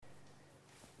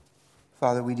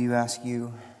Father, we do ask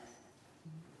you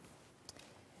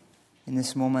in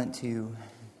this moment to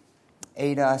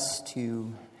aid us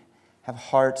to have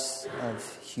hearts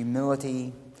of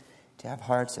humility, to have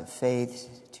hearts of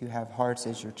faith, to have hearts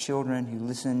as your children who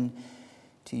listen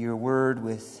to your word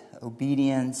with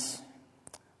obedience,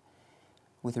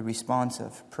 with a response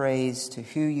of praise to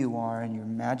who you are and your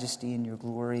majesty and your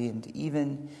glory. And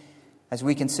even as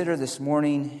we consider this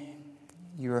morning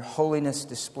your holiness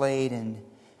displayed in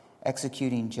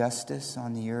executing justice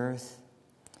on the earth,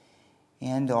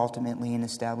 and ultimately in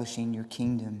establishing your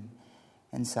kingdom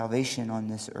and salvation on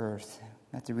this earth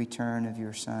at the return of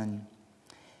your Son.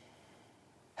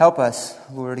 Help us,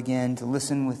 Lord, again to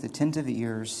listen with attentive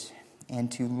ears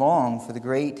and to long for the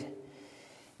great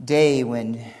day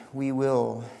when we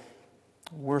will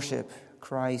worship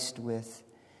Christ with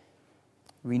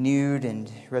renewed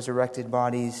and resurrected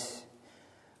bodies,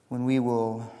 when we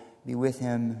will be with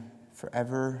Him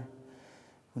forever,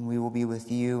 when we will be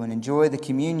with you and enjoy the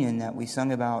communion that we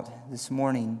sung about this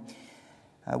morning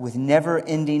with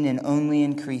never-ending and only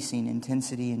increasing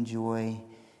intensity and joy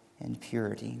and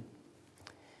purity.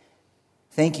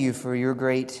 Thank you for your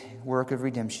great work of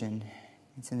redemption.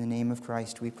 It's in the name of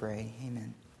Christ we pray.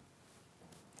 Amen.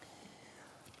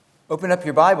 Open up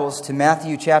your Bibles to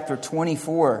Matthew chapter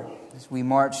 24 as we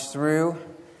march through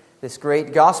this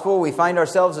great gospel. We find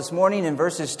ourselves this morning in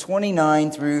verses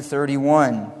 29 through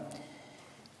 31.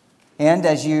 And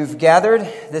as you've gathered,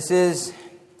 this is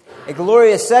a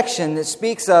glorious section that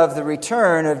speaks of the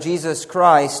return of Jesus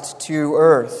Christ to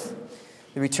earth.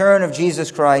 The return of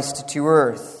Jesus Christ to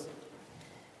earth.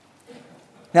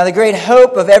 Now, the great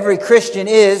hope of every Christian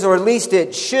is, or at least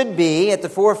it should be, at the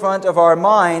forefront of our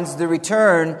minds, the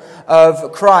return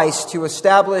of Christ to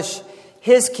establish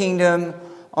His kingdom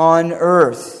on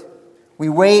earth. We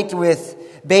wait with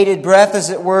bated breath,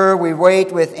 as it were. We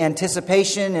wait with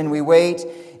anticipation, and we wait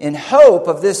in hope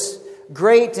of this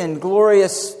great and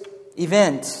glorious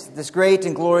event, this great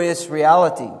and glorious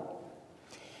reality.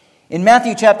 In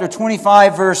Matthew chapter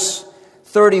 25, verse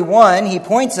 31, he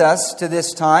points us to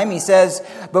this time. He says,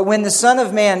 "But when the Son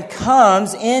of Man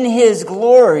comes in His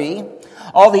glory,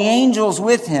 all the angels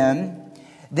with Him,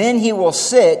 then He will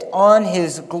sit on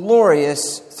His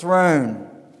glorious throne."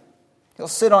 He'll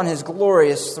sit on His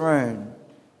glorious throne.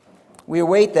 We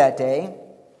await that day.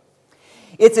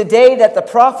 It's a day that the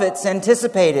prophets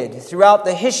anticipated throughout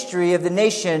the history of the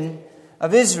nation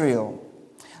of Israel.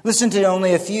 Listen to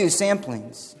only a few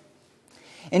samplings.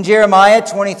 In Jeremiah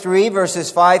 23, verses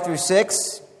 5 through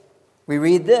 6, we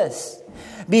read this: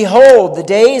 "Behold, the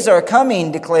days are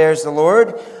coming, declares the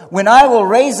Lord, when I will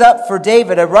raise up for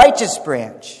David a righteous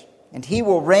branch, and he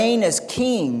will reign as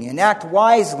king and act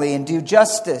wisely and do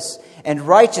justice and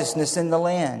righteousness in the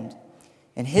land.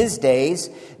 In his days,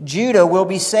 Judah will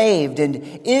be saved,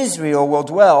 and Israel will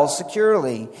dwell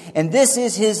securely. And this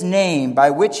is his name by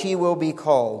which he will be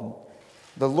called,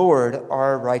 the Lord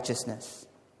our righteousness."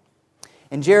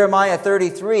 In Jeremiah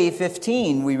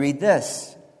 33:15, we read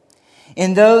this: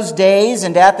 "In those days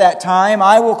and at that time,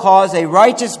 I will cause a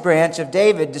righteous branch of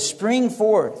David to spring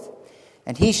forth,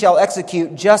 and he shall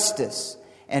execute justice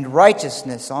and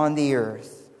righteousness on the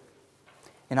earth."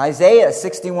 In Isaiah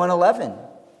 61:11,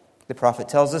 the prophet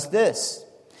tells us this: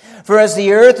 "For as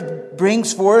the earth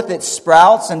brings forth its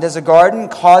sprouts, and as a garden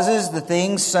causes the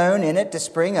things sown in it to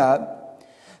spring up,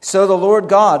 so the Lord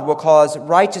God will cause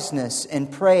righteousness and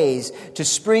praise to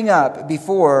spring up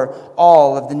before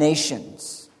all of the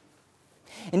nations."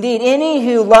 Indeed, any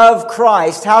who love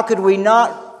Christ, how could we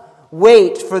not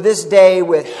wait for this day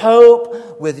with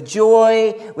hope, with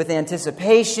joy, with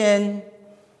anticipation?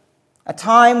 A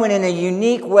time when in a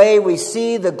unique way we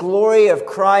see the glory of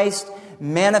Christ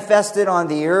manifested on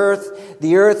the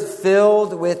earth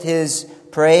filled with His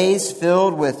praise,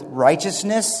 filled with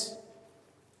righteousness.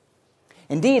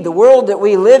 Indeed, the world that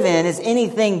we live in is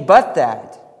anything but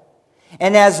that.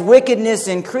 And as wickedness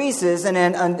increases, and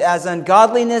as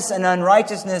ungodliness and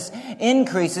unrighteousness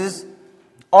increases,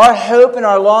 our hope and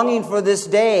our longing for this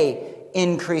day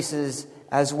increases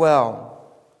as well.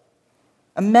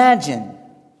 Imagine,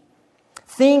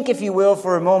 think, if you will,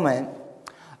 for a moment,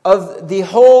 of the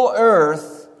whole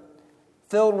earth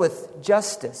filled with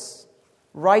justice,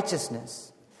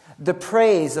 righteousness, the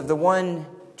praise of the one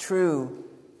true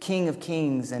King of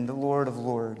Kings and the Lord of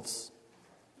Lords.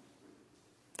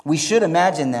 We should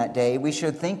imagine that day. We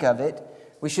should think of it.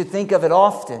 We should think of it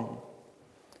often.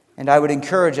 And I would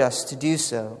encourage us to do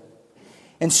so.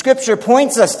 And Scripture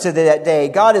points us to that day.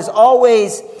 God is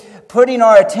always putting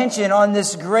our attention on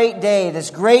this great day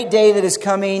that is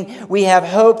coming, we have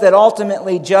hope that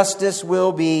ultimately justice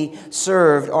will be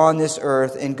served on this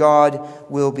earth and God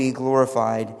will be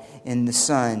glorified in the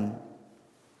Son.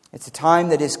 It's a time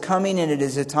that is coming, and it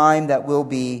is a time that will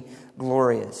be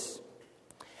glorious.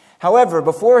 However,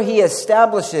 before he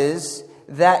establishes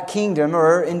that kingdom,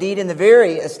 or indeed in the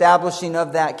very establishing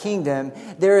of that kingdom,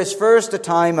 there is first a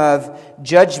time of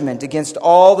judgment against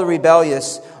all the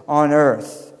rebellious on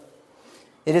earth.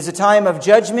 It is a time of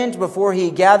judgment before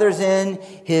he gathers in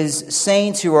his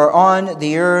saints who are on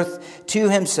the earth to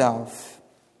himself.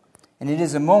 And it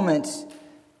is a moment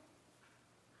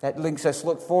that makes us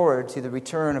look forward to the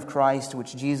return of Christ,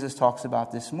 which Jesus talks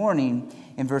about this morning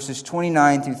in verses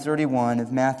 29 through 31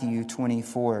 of Matthew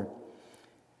 24.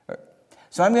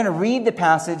 So I'm going to read the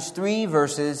passage, 3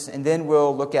 verses, and then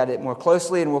we'll look at it more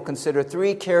closely, and we'll consider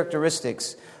 3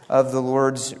 characteristics of the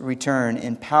Lord's return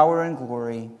in power and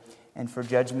glory and for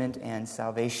judgment and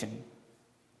salvation.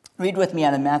 Read with me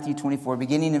out of Matthew 24,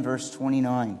 beginning in verse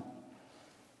 29.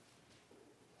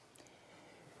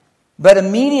 But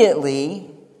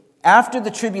immediately after the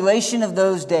tribulation of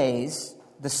those days,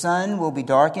 the sun will be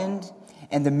darkened,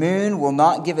 and the moon will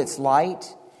not give its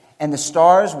light, and the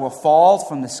stars will fall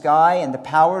from the sky, and the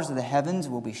powers of the heavens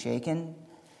will be shaken.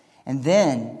 And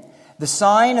then the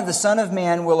sign of the Son of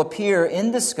Man will appear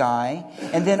in the sky,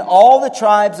 and then all the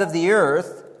tribes of the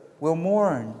earth will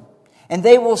mourn. And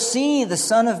they will see the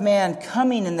Son of Man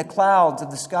coming in the clouds of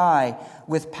the sky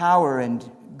with power and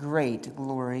great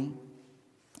glory.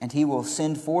 And he will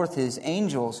send forth his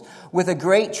angels with a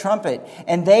great trumpet,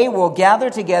 and they will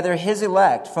gather together his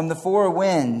elect from the 4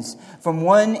 winds, from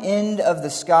one end of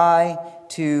the sky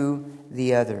to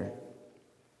the other.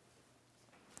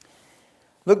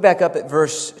 Look back up at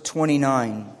verse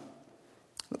 29.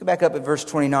 Look back up at verse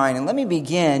 29, and let me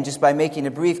begin just by making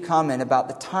a brief comment about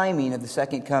the timing of the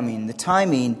second coming. The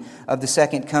timing of the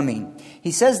second coming.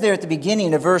 He says there at the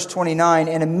beginning of verse 29,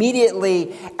 and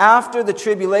immediately after the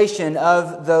tribulation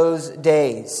of those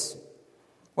days.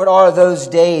 What are those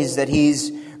days that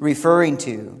he's referring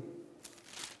to?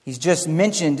 He's just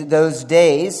mentioned those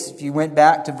days. If you went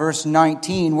back to verse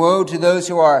 19, woe to those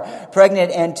who are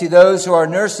pregnant and to those who are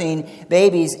nursing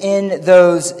babies in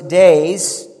those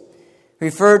days.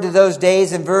 Referred to those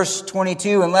days in verse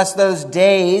 22, unless those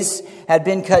days had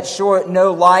been cut short,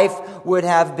 no life would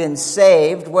have been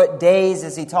saved. What days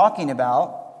is he talking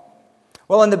about?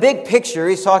 Well, in the big picture,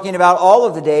 he's talking about all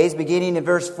of the days, beginning in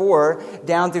verse 4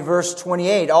 down through verse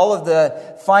 28, all of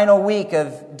the final week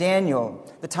of Daniel,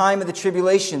 the time of the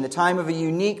tribulation, the time of a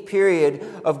unique period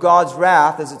of God's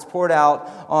wrath as it's poured out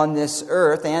on this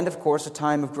earth, and of course a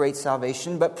time of great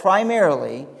salvation, but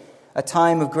primarily a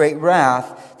time of great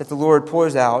wrath that the Lord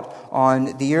pours out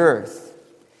on the earth.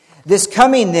 This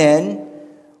coming then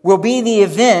will be the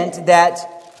event that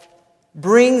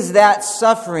brings that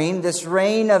suffering, this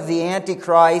reign of the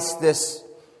Antichrist, this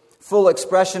full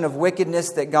expression of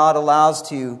wickedness that God allows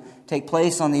to take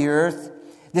place on the earth.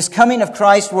 This coming of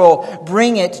Christ will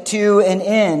bring it to an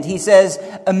end. He says,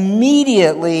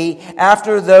 immediately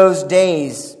after those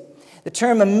days. The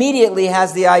term immediately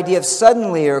has the idea of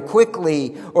suddenly or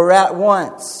quickly or at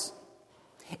once.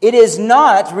 It is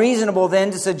not reasonable then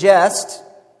to suggest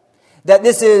that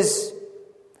this is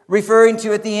referring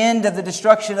to at the end of the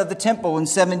destruction of the temple in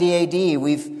 70 AD.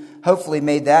 We've hopefully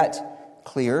made that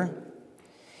clear.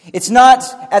 It's not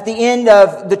at the end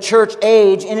of the church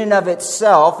age in and of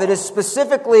itself. It is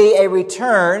specifically a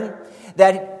return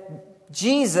that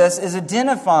Jesus is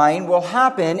identifying will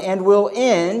happen and will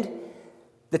end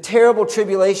the terrible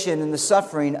tribulation and the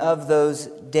suffering of those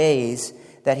days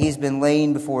that he's been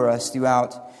laying before us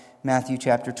throughout Matthew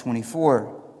chapter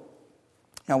 24.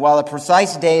 Now, while a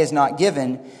precise day is not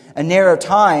given, a narrow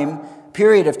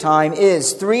period of time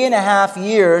is 3.5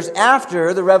 years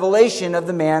after the revelation of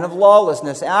the man of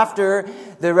lawlessness, after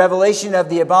the revelation of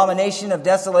the abomination of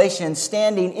desolation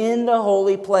standing in the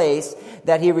holy place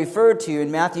that he referred to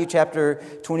in Matthew chapter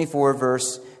 24,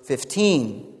 verse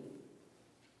 15.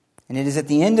 And it is at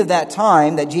the end of that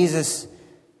time that Jesus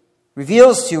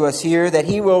reveals to us here that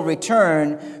he will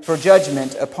return for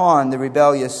judgment upon the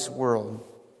rebellious world.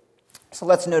 So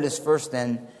let's notice first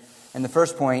then, in the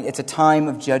first point, it's a time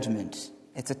of judgment.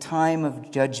 It's a time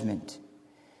of judgment.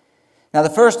 Now, the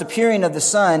first appearing of the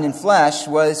Son in flesh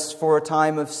was for a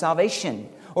time of salvation,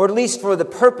 or at least for the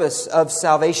purpose of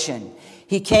salvation.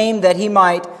 He came that he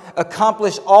might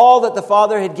accomplish all that the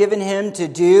Father had given him to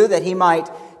do, that he might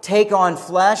take on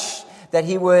flesh, that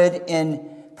he would, in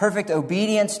perfect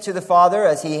obedience to the Father,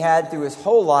 as he had through his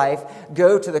whole life,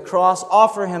 go to the cross,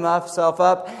 offer himself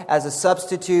up as a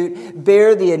substitute,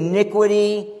 bear the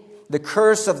iniquity, the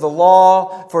curse of the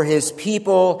law for his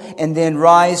people, and then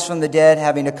rise from the dead,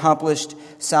 having accomplished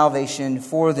salvation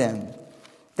for them.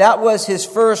 That was his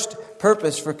first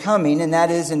purpose for coming, and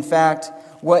that is, in fact,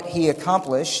 what he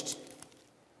accomplished.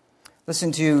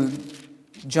 Listen to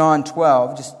John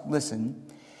 12. Just listen.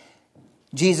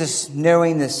 Jesus,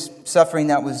 knowing this suffering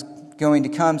that was going to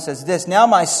come, says this, "Now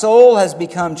my soul has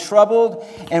become troubled,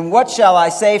 and what shall I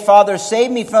say? Father, save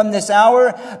me from this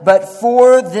hour. But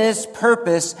for this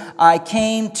purpose I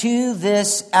came to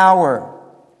this hour.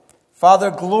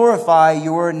 Father, glorify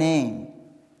your name."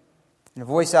 And a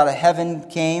voice out of heaven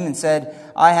came and said,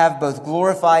 "I have both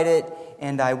glorified it,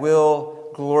 and I will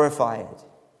glorify it."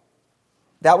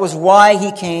 That was why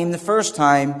he came the first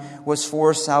time, was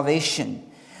for salvation.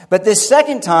 But this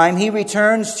second time he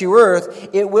returns to earth,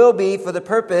 it will be for the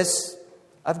purpose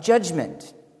of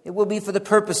judgment. It will be for the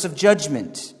purpose of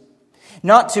judgment.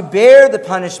 Not to bear the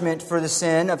punishment for the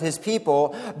sin of his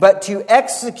people, but to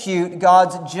execute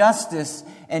God's justice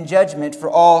and judgment for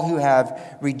all who have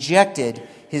rejected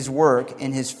his work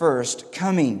in his first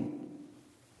coming.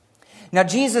 Now,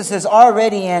 Jesus has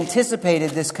already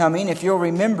anticipated this coming, if you'll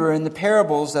remember, in the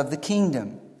parables of the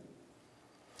kingdom.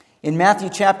 In Matthew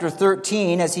chapter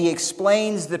 13, as he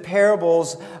explains the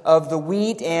parables of the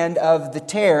wheat and of the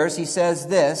tares, he says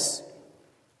this.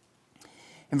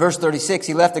 In verse 36,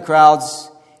 he left the crowds,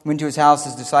 went to his house.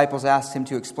 His disciples asked him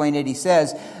to explain it. He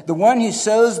says, "The one who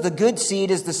sows the good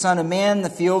seed is the Son of Man. The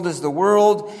field is the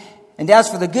world. And as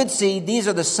for the good seed, these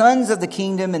are the sons of the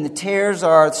kingdom, and the tares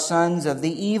are sons of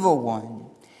the evil one.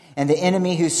 And the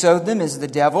enemy who sowed them is the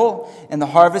devil, and the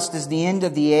harvest is the end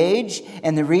of the age,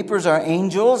 and the reapers are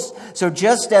angels. So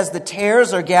just as the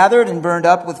tares are gathered and burned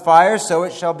up with fire, so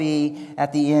it shall be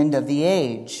at the end of the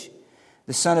age.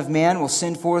 The Son of Man will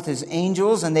send forth his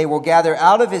angels, and they will gather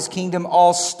out of his kingdom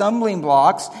all stumbling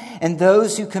blocks and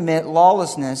those who commit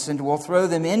lawlessness, and will throw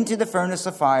them into the furnace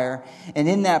of fire. And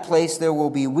in that place there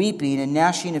will be weeping and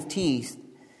gnashing of teeth.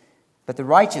 But the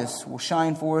righteous will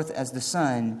shine forth as the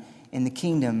sun in the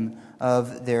kingdom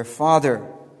of their Father."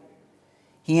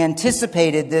 He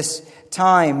anticipated this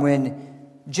time when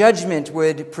judgment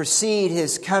would precede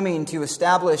his coming to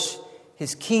establish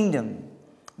his kingdom.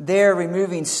 There,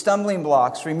 removing stumbling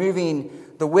blocks, removing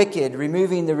the wicked,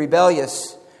 removing the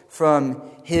rebellious from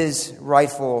his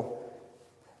rightful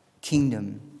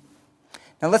kingdom.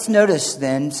 Now let's notice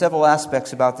then several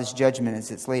aspects about this judgment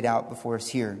as it's laid out before us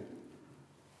here.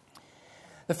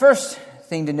 The first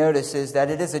thing to notice is that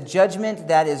it is a judgment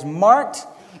that is marked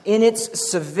in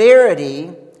its severity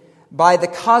by the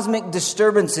cosmic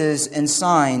disturbances and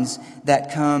signs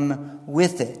that come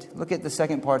with it. Look at the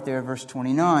second part there, verse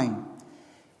 29.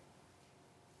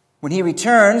 "When he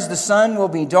returns, the sun will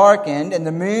be darkened, and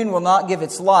the moon will not give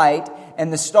its light,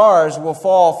 and the stars will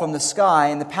fall from the sky,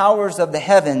 and the powers of the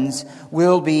heavens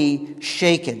will be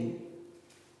shaken."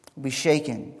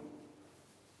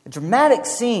 A dramatic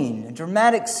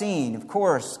scene, of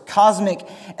course. Cosmic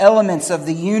elements of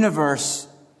the universe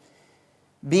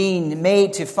being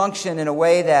made to function in a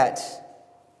way that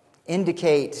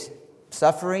indicate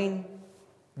suffering,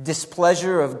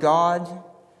 displeasure of God,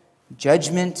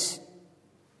 judgment.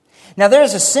 Now,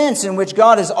 there's a sense in which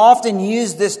God has often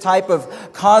used this type of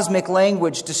cosmic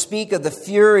language to speak of the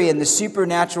fury and the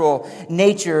supernatural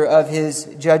nature of his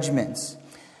judgments.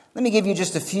 Let me give you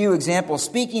just a few examples.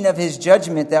 Speaking of his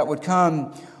judgment that would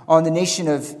come on the nation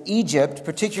of Egypt,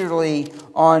 particularly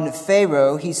on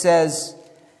Pharaoh, he says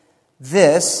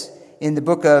this in the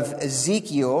book of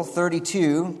Ezekiel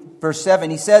 32, verse 7.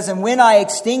 He says, "And when I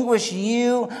extinguish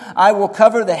you, I will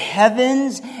cover the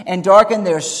heavens and darken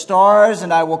their stars,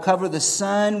 and I will cover the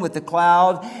sun with the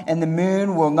cloud, and the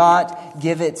moon will not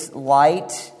give its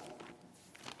light."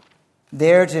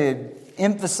 There to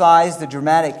emphasize the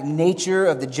dramatic nature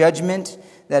of the judgment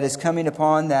that is coming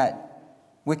upon that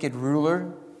wicked ruler.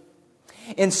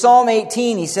 In Psalm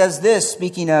 18, he says this,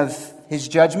 speaking of his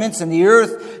judgments, "And the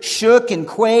earth shook and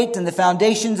quaked, and the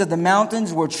foundations of the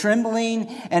mountains were trembling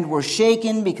and were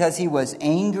shaken because he was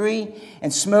angry.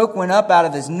 And smoke went up out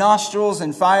of his nostrils,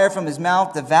 and fire from his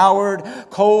mouth devoured.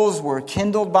 Coals were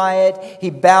kindled by it. He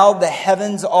bowed the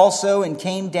heavens also and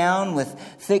came down with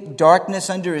thick darkness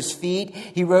under his feet.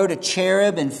 He rode a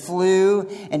cherub and flew,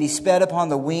 and he sped upon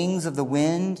the wings of the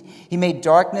wind. He made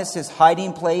darkness his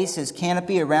hiding place, his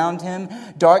canopy around him,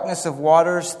 darkness of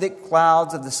waters, thick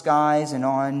clouds of the skies," and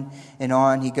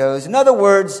on he goes. In other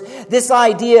words, this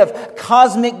idea of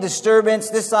cosmic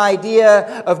disturbance, this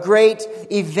idea of great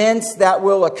events that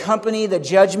will accompany the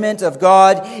judgment of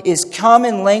God is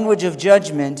common language of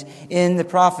judgment in the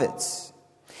prophets.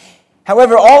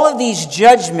 However, all of these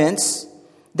judgments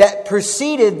that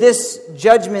preceded this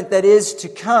judgment that is to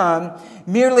come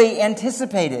merely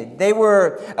anticipated. They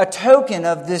were a token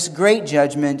of this great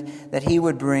judgment that he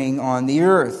would bring on the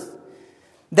earth.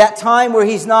 That time where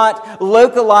he's not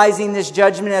localizing this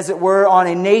judgment, as it were, on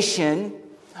a nation,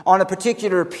 on a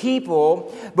particular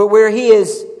people, but where he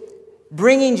is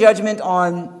bringing judgment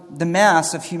on the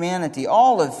mass of humanity,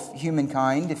 all of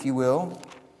humankind, if you will.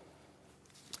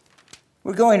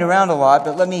 We're going around a lot,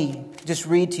 but let me just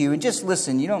read to you and just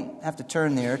listen. You don't have to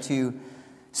turn there, to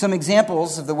some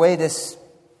examples of the way this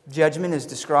judgment is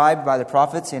described by the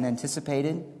prophets and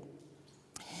anticipated.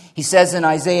 He says in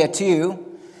Isaiah 2,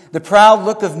 "The proud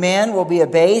look of man will be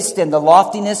abased, and the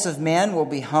loftiness of man will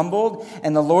be humbled,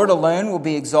 and the Lord alone will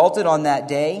be exalted on that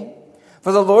day.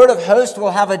 For the Lord of hosts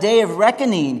will have a day of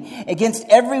reckoning against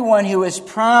everyone who is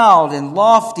proud and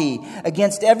lofty,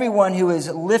 against everyone who is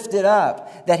lifted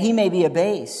up, that he may be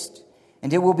abased.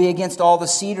 And it will be against all the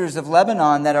cedars of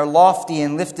Lebanon that are lofty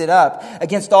and lifted up,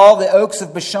 against all the oaks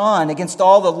of Bashan, against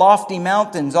all the lofty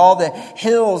mountains, all the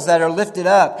hills that are lifted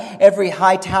up, every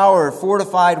high tower,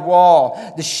 fortified wall,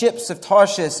 the ships of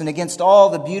Tarshish, and against all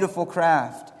the beautiful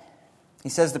craft." He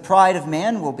says the pride of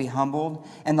man will be humbled,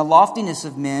 and the loftiness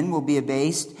of men will be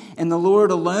abased, and the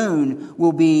Lord alone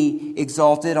will be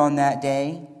exalted on that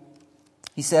day.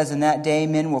 He says in that day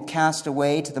men will cast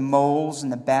away to the moles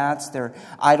and the bats their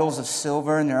idols of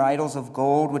silver and their idols of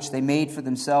gold, which they made for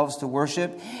themselves to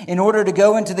worship, in order to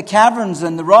go into the caverns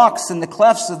and the rocks and the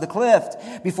clefts of the cliff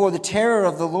before the terror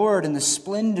of the Lord and the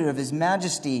splendor of his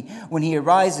majesty when he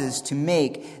arises to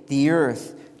make the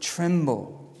earth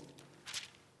tremble.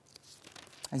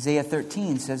 Isaiah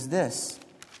 13 says this.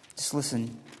 Just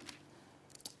listen.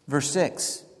 Verse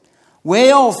 6.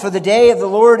 "Wail, for the day of the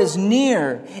Lord is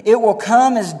near. It will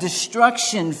come as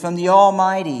destruction from the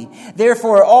Almighty.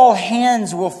 Therefore all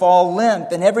hands will fall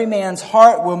limp, and every man's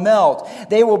heart will melt.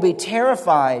 They will be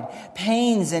terrified.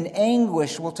 Pains and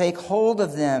anguish will take hold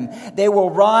of them. They will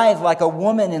writhe like a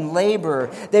woman in labor.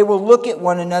 They will look at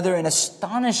one another in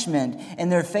astonishment,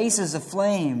 and their faces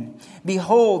aflame.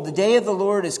 Behold, the day of the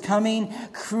Lord is coming,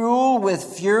 cruel with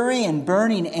fury and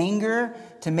burning anger,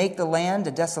 to make the land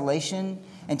a desolation,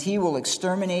 and he will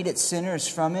exterminate its sinners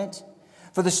from it.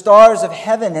 For the stars of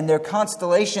heaven and their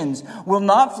constellations will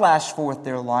not flash forth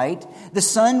their light. The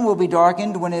sun will be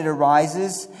darkened when it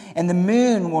arises, and the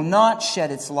moon will not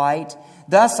shed its light.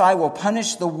 Thus I will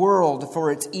punish the world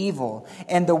for its evil,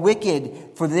 and the wicked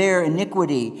for their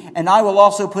iniquity. And I will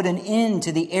also put an end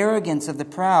to the arrogance of the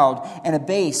proud, and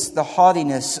abase the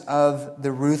haughtiness of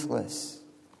the ruthless."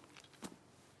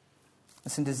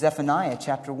 Listen to Zephaniah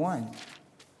chapter 1.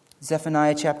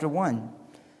 Zephaniah chapter 1,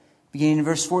 beginning in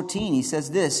verse 14, he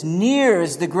says this, "Near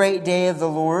is the great day of the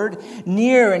Lord,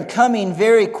 near and coming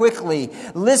very quickly.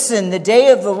 Listen, the day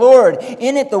of the Lord.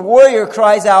 In it the warrior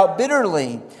cries out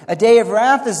bitterly. A day of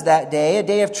wrath is that day, a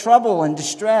day of trouble and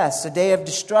distress, a day of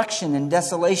destruction and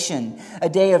desolation, a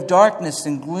day of darkness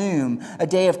and gloom, a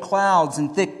day of clouds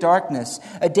and thick darkness,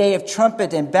 a day of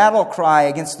trumpet and battle cry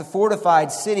against the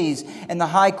fortified cities and the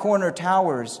high corner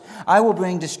towers. I will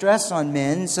bring distress on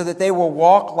men so that they will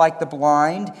walk like the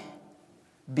blind,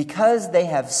 because they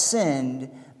have sinned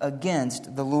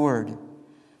against the Lord.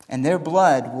 And their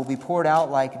blood will be poured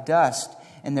out like dust,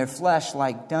 and their flesh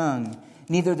like dung.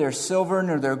 Neither their silver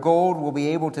nor their gold will be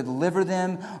able to deliver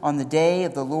them on the day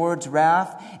of the Lord's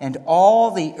wrath. And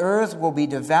all the earth will be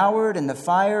devoured in the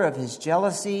fire of his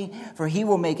jealousy, for he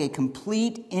will make a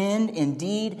complete end,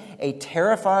 indeed a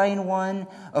terrifying one,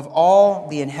 of all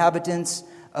the inhabitants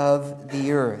of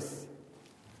the earth."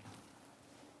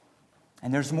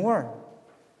 And there's more.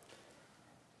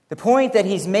 The point that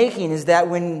he's making is that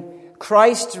when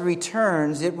Christ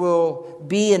returns, it will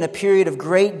be in a period of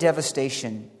great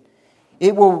devastation.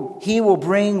 He will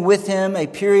bring with him a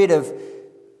period of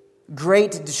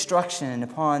great destruction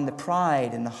upon the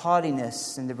pride and the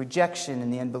haughtiness and the rejection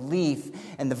and the unbelief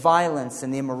and the violence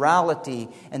and the immorality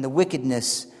and the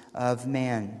wickedness of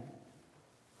man.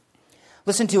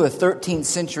 Listen to a 13th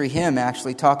century hymn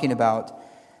actually talking about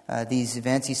these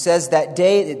events. He says, "That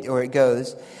day," or it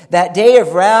goes, "that day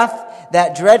of wrath,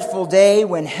 that dreadful day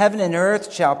when heaven and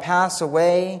earth shall pass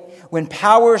away, when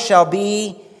power shall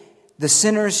be the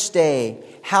sinner's stay.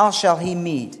 How shall he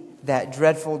meet that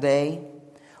dreadful day?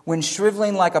 When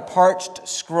shriveling like a parched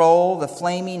scroll, the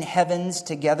flaming heavens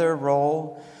together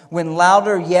roll, when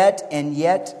louder yet and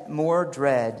yet more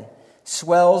dread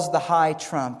swells the high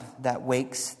trump that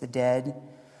wakes the dead.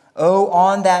 Oh,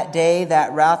 on that day,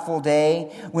 that wrathful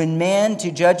day, when man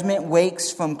to judgment wakes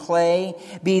from clay,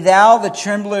 be thou the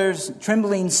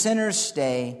trembling sinner's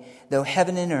stay, though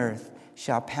heaven and earth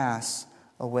shall pass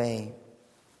away."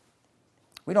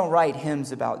 We don't write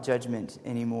hymns about judgment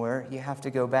anymore. You have to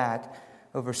go back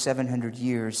over 700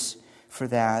 years for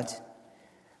that.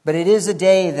 But it is a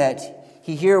day that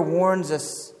he here warns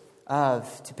us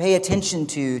of, to pay attention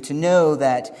to know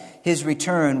that his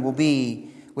return will be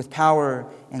with power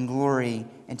and glory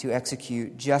and to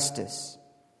execute justice.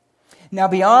 Now,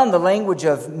 beyond the language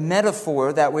of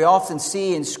metaphor that we often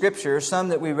see in Scripture, some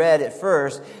that we read at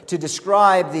first, to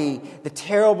describe the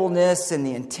terribleness and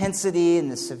the intensity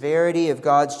and the severity of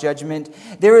God's judgment,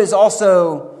 there is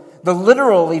also the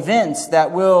literal events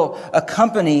that will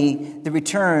accompany the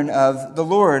return of the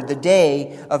Lord, the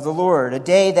day of the Lord, a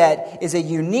day that is a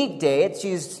unique day. It's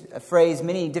used a phrase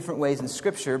many different ways in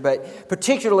Scripture, but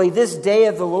particularly this day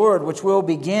of the Lord, which will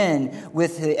begin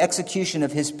with the execution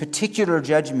of his particular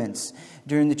judgments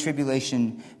during the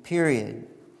tribulation period.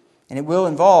 And it will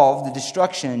involve the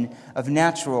destruction of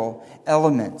natural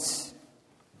elements.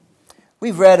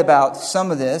 We've read about some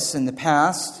of this in the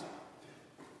past.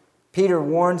 Peter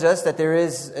warns us that there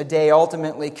is a day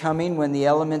ultimately coming when the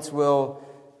elements will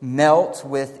melt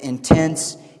with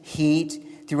intense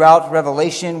heat. Throughout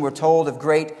Revelation, we're told of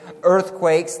great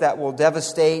earthquakes that will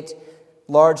devastate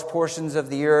large portions of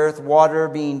the earth, water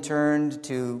being turned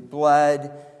to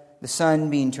blood, the sun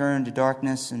being turned to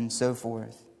darkness, and so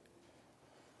forth.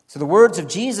 So the words of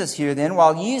Jesus here then,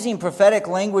 while using prophetic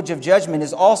language of judgment,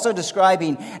 is also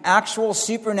describing actual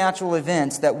supernatural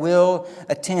events that will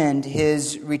attend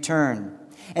his return.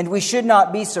 And we should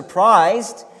not be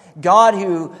surprised. God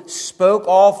who spoke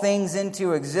all things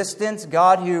into existence,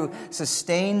 God who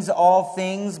sustains all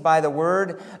things by the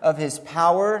word of his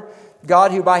power,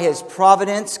 God who by his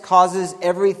providence causes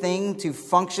everything to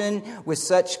function with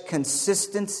such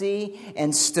consistency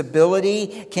and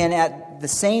stability, can at the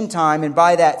same time and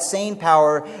by that same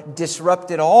power disrupt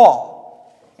it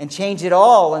all and change it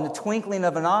all in the twinkling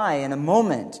of an eye in a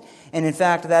moment. And in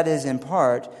fact, that is in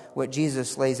part what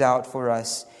Jesus lays out for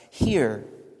us here.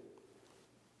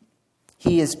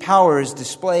 His power is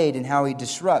displayed in how he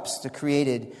disrupts the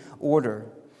created order.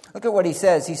 Look at what he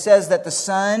says. He says that the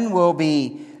sun will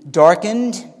be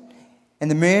darkened and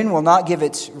the moon will not give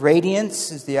its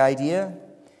radiance, is the idea.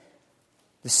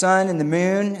 The sun and the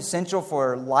moon, essential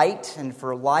for light and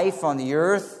for life on the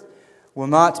earth, will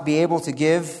not be able to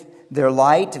give their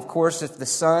light. Of course, if the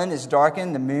sun is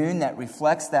darkened, the moon that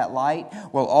reflects that light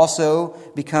will also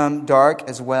become dark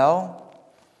as well.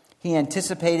 He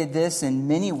anticipated this in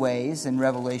many ways in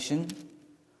Revelation.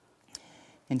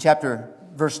 In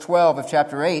verse 12 of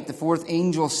chapter 8, the fourth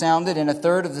angel sounded, and a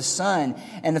third of the sun,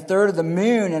 and a third of the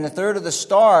moon, and a third of the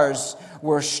stars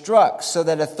were struck, so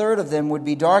that a third of them would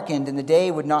be darkened, and the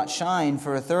day would not shine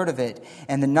for a third of it,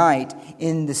 and the night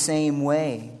in the same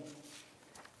way.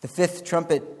 The fifth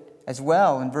trumpet as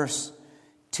well, in verse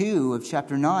 2 of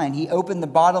chapter 9, he opened the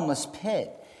bottomless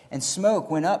pit, and smoke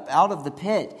went up out of the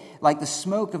pit like the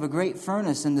smoke of a great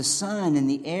furnace, and the sun and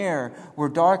the air were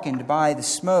darkened by the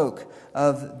smoke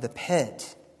of the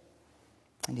pit.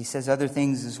 And he says other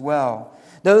things as well.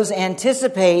 Those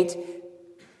anticipate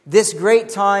this great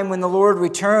time when the Lord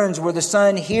returns, where the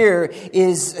sun here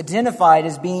is identified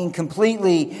as being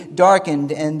completely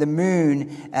darkened, and the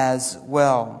moon as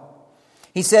well.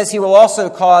 He says he will also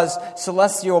cause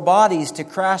celestial bodies to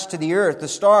crash to the earth. The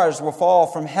stars will fall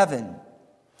from heaven.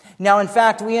 Now, in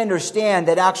fact, we understand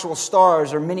that actual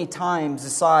stars are many times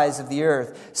the size of the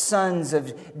earth, suns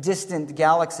of distant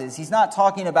galaxies. He's not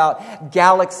talking about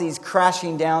galaxies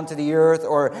crashing down to the earth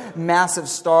or massive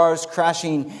stars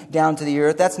crashing down to the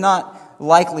earth. That's not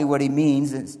likely what he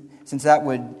means, since that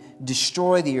would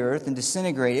destroy the earth and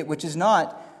disintegrate it, which is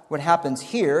not what happens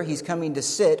here. He's coming to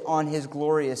sit on his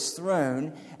glorious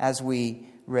throne, as we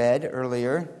read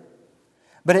earlier.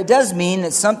 But it does mean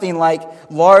that something like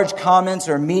large comets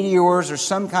or meteors or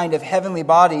some kind of heavenly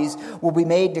bodies will be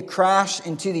made to crash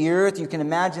into the earth. You can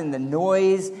imagine the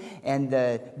noise and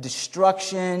the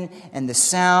destruction and the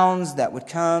sounds that would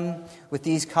come with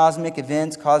these cosmic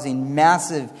events, causing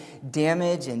massive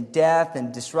damage and death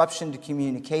and disruption to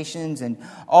communications and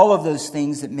all of those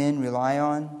things that men rely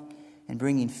on, and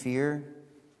bringing fear.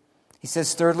 He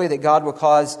says, thirdly, that God will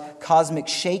cause cosmic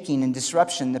shaking and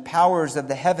disruption. The powers of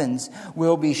the heavens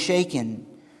will be shaken.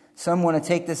 Some want to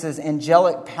take this as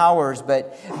angelic powers,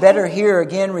 but better here,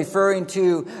 again, referring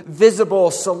to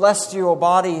visible celestial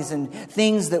bodies and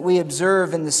things that we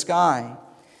observe in the sky.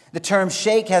 The term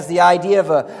shake has the idea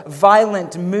of a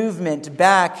violent movement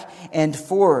back and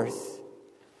forth.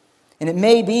 And it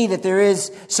may be that there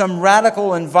is some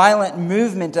radical and violent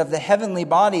movement of the heavenly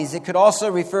bodies. It could also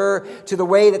refer to the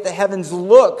way that the heavens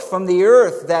look from the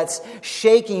earth that's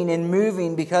shaking and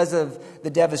moving because of the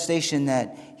devastation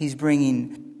that he's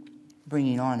bringing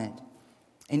on it.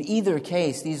 In either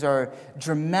case, these are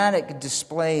dramatic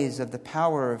displays of the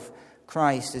power of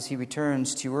Christ as he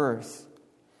returns to earth.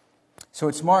 So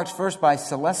it's marked first by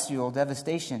celestial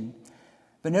devastation.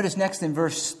 But notice next in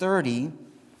verse 30,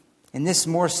 and this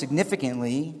more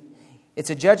significantly, it's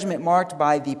a judgment marked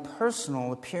by the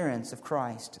personal appearance of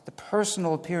Christ, the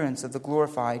personal appearance of the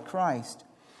glorified Christ.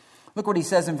 Look what he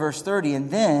says in verse 30. And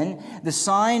then the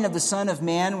sign of the Son of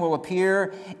Man will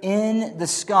appear in the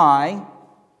sky.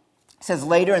 It says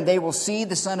later, and they will see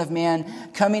the Son of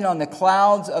Man coming on the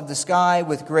clouds of the sky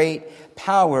with great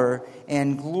power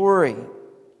and glory.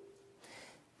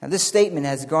 Now, this statement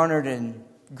has garnered a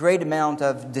great amount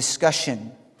of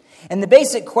discussion. And the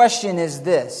basic question is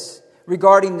this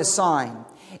regarding the sign.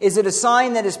 Is it a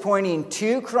sign that is pointing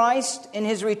to Christ in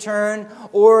his return,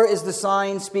 or is the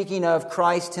sign speaking of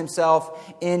Christ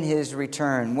himself in his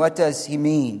return? What does he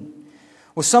mean?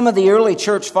 Well, some of the early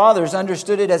church fathers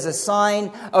understood it as a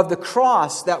sign of the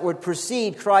cross that would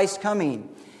precede Christ's coming.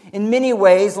 In many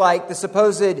ways, like the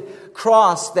supposed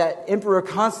cross that Emperor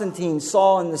Constantine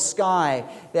saw in the sky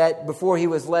that before he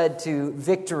was led to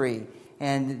victory,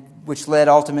 and which led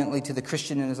ultimately to the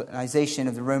Christianization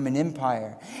of the Roman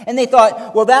Empire. And they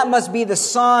thought, well, that must be the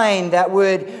sign that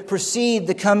would precede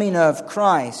the coming of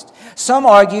Christ. Some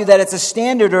argue that it's a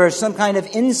standard or some kind of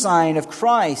ensign of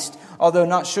Christ, although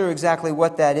not sure exactly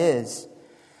what that is.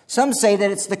 Some say that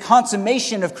it's the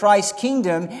consummation of Christ's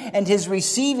kingdom and his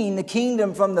receiving the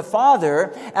kingdom from the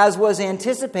Father, as was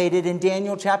anticipated in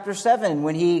Daniel chapter 7,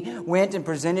 when he went and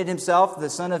presented himself, the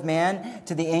Son of Man,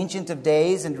 to the Ancient of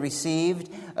Days and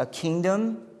received a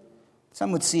kingdom.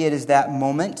 Some would see it as that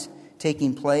moment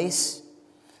taking place.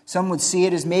 Some would see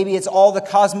it as maybe it's all the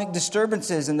cosmic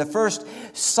disturbances and the first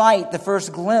sight, the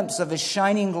first glimpse of his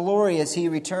shining glory as he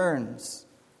returns.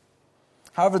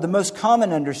 However, the most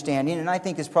common understanding, and I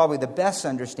think is probably the best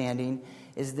understanding,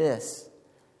 is this: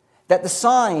 that the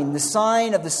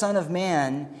sign of the Son of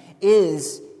Man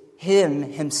is him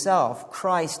himself,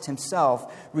 Christ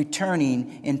himself,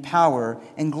 returning in power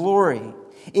and glory.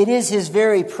 It is his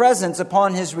very presence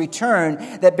upon his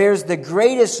return that bears the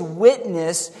greatest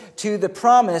witness to the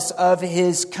promise of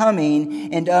his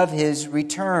coming and of his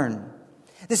return.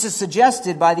 This is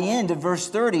suggested by the end of verse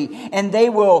 30. And they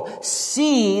will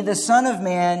see the Son of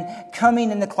Man coming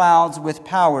in the clouds with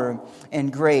power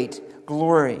and great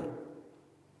glory.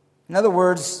 In other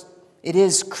words, it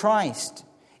is Christ.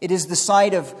 It is the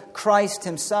sight of Christ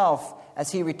himself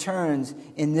as he returns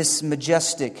in this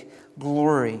majestic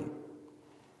glory.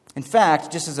 In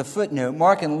fact, just as a footnote,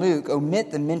 Mark and Luke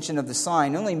omit the mention of the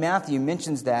sign. Only Matthew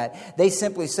mentions that. They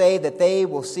simply say that they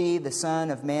will see the Son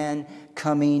of Man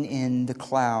coming in the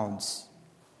clouds.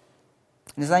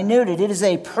 And as I noted, it is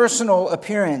a personal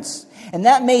appearance. And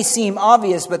that may seem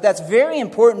obvious, but that's very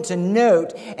important to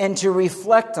note and to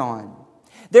reflect on.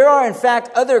 There are, in fact,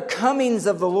 other comings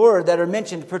of the Lord that are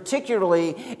mentioned,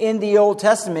 particularly in the Old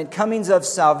Testament. Comings of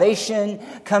salvation,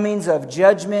 comings of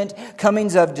judgment,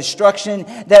 comings of destruction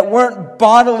that weren't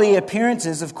bodily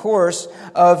appearances, of course,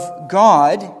 of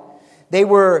God. They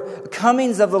were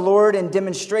comings of the Lord and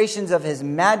demonstrations of his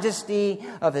majesty,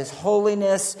 of his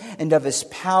holiness, and of his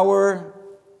power.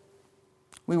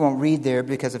 We won't read there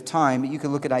because of time, but you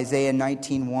can look at Isaiah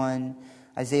 19:1.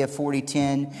 Isaiah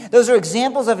 40:10. Those are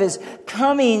examples of his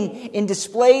coming in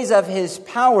displays of his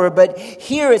power, but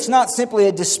here it's not simply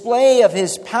a display of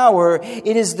his power,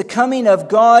 it is the coming of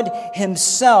God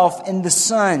himself in the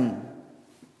Son.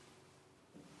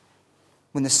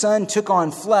 When the Son took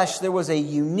on flesh, there was a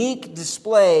unique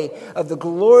display of the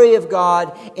glory of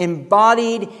God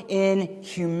embodied in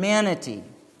humanity.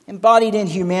 Embodied in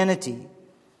humanity.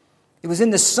 It was in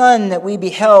the Son that we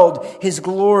beheld his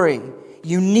glory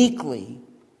uniquely.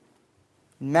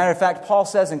 Matter of fact, Paul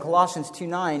says in Colossians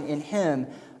 2:9, in him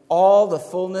all the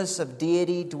fullness of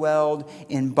deity dwelled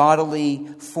in bodily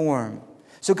form.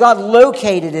 So God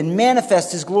located and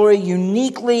manifests his glory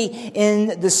uniquely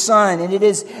in the Son. And it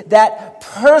is that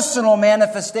personal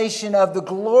manifestation of the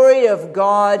glory of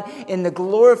God in the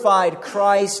glorified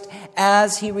Christ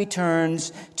as he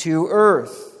returns to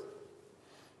earth.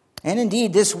 And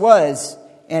indeed, this was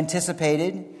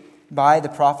anticipated by the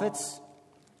prophets.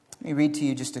 Let me read to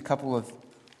you just a couple of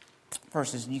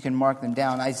verses, and you can mark them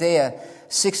down. Isaiah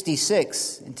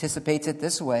 66 anticipates it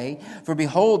this way: for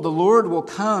behold, the Lord will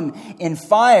come in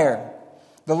fire.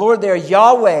 The Lord there,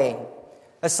 Yahweh,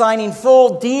 assigning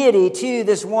full deity to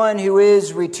this one who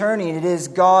is returning. It is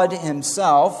God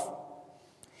himself.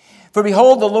 For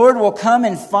behold, the Lord will come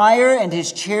in fire, and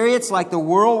his chariots like the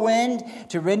whirlwind,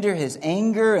 to render his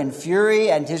anger and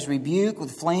fury and his rebuke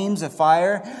with flames of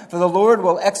fire. For the Lord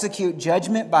will execute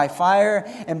judgment by fire,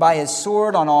 and by his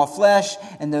sword on all flesh,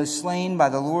 and those slain by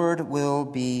the Lord will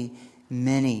be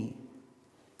many.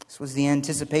 This was the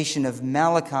anticipation of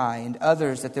Malachi and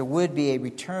others, that there would be a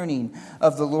returning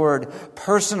of the Lord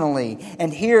personally.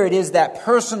 And here it is, that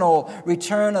personal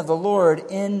return of the Lord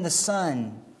in the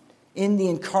Son. In the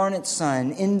incarnate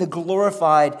Son, in the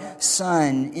glorified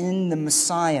Son, in the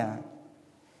Messiah.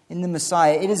 In the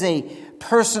Messiah. It is a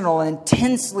personal,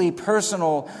 intensely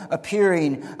personal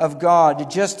appearing of God,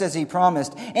 just as he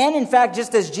promised. And in fact,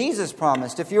 just as Jesus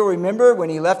promised. If you'll remember, when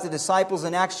he left the disciples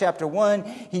in Acts chapter 1,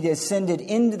 he ascended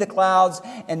into the clouds,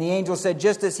 and the angel said,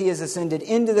 just as he has ascended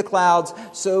into the clouds,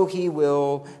 so he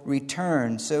will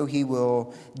return, so he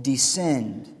will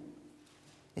descend.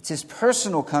 It's his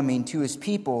personal coming to his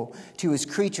people, to his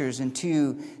creatures, and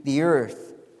to the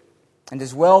earth. And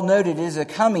as well noted, it is a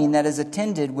coming that is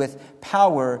attended with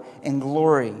power and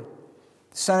glory.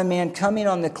 The Son of Man coming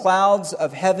on the clouds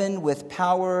of heaven with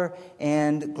power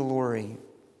and glory.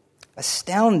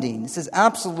 Astounding. This is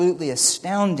absolutely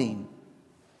astounding.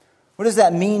 What does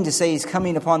that mean to say he's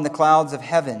coming upon the clouds of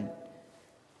heaven?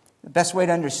 The best way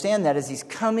to understand that is he's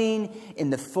coming in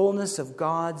the fullness of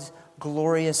God's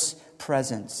glorious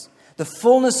presence. The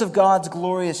fullness of God's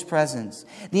glorious presence.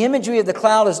 The imagery of the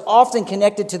cloud is often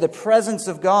connected to the presence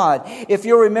of God. If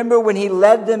you'll remember, when he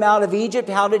led them out of Egypt,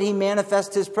 how did he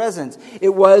manifest his presence? It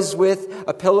was with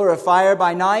a pillar of fire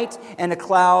by night and a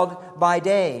cloud by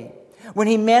day. When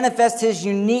he manifested his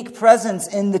unique presence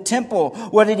in the temple,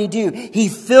 what did he do? He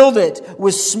filled it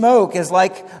with smoke as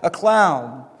like a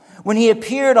cloud. When he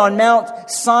appeared on Mount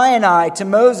Sinai to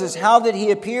Moses, how did he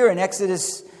appear in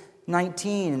Exodus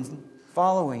 19 and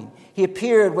following? He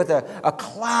appeared with a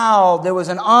cloud. There was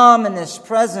an ominous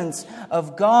presence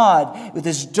of God with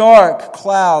this dark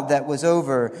cloud that was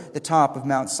over the top of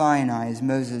Mount Sinai as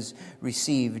Moses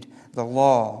received the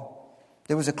law.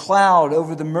 There was a cloud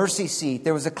over the mercy seat.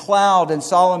 There was a cloud in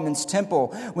Solomon's temple.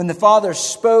 When the Father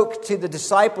spoke to the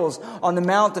disciples on the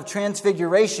Mount of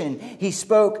Transfiguration, he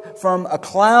spoke from a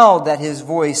cloud that his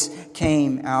voice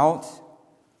came out.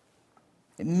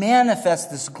 It manifests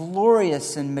this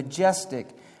glorious and majestic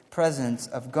presence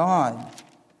of God.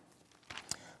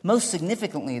 Most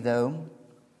significantly, though,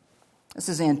 this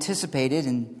is anticipated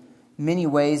in many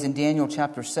ways in Daniel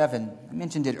chapter 7. I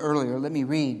mentioned it earlier. Let me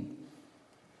read.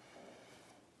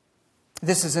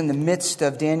 This is in the midst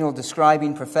of Daniel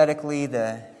describing prophetically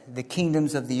the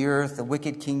kingdoms of the earth, the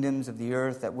wicked kingdoms of the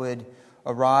earth that would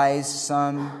arise,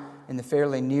 some in the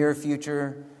fairly near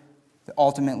future,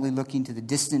 ultimately looking to the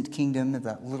distant kingdom of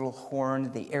that little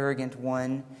horn, the arrogant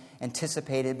one,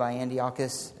 anticipated by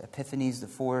Antiochus Epiphanes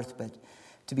IV, but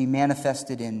to be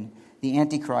manifested in the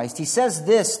Antichrist. He says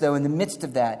this, though, in the midst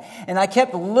of that. And I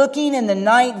kept looking in the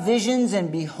night visions,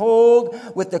 and behold,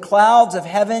 with the clouds of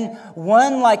heaven,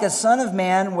 one like a son of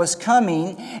man was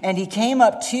coming, and he came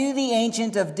up to the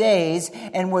Ancient of Days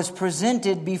and was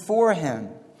presented before him.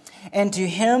 And to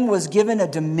him was given a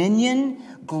dominion,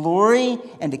 glory,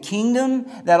 and a kingdom,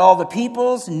 that all the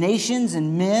peoples, nations,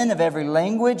 and men of every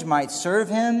language might serve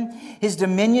him. His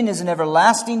dominion is an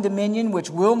everlasting dominion which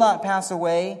will not pass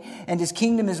away, and his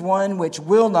kingdom is one which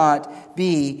will not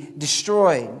be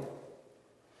destroyed.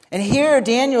 And here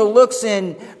Daniel looks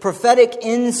in prophetic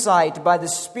insight by the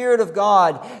Spirit of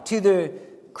God to the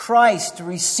Christ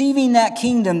receiving that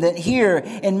kingdom that here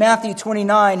in Matthew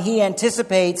 29 he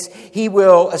anticipates he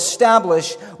will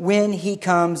establish when he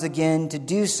comes again to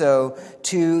do so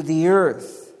to the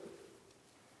earth.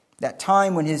 That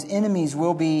time when his enemies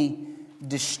will be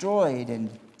destroyed and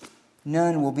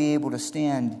none will be able to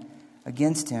stand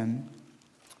against him.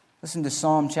 Listen to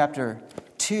Psalm chapter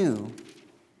 2.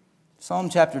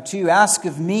 Psalm chapter 2, ask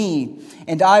of me,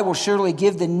 and I will surely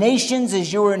give the nations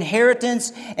as your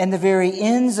inheritance, and the very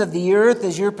ends of the earth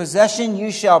as your possession.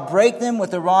 You shall break them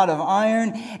with a rod of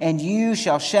iron, and you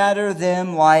shall shatter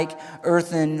them like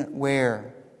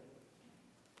earthenware.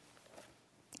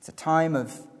 It's a time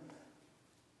of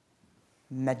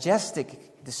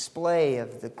majestic display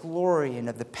of the glory and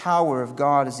of the power of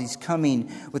God as he's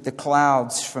coming with the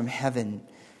clouds from heaven.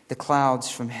 The clouds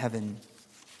from heaven.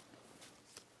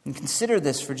 And consider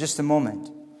this for just a moment.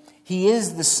 He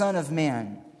is the Son of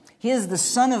Man. He is the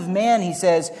Son of Man, he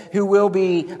says, who will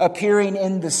be appearing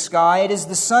in the sky. It is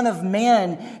the Son of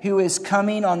Man who is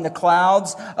coming on the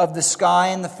clouds of the sky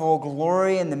in the full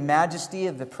glory and the majesty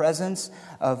of the presence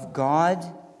of God.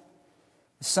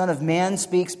 The Son of Man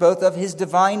speaks both of his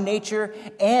divine nature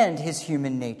and his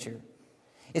human nature.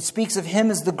 It speaks of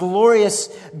him as the glorious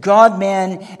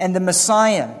God-man and the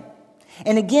Messiah.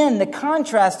 And again, the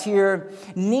contrast here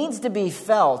needs to be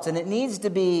felt and it needs to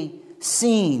be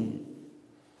seen.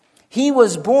 He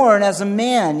was born as a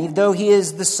man, even though he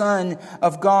is the Son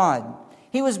of God.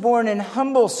 He was born in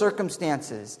humble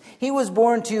circumstances. He was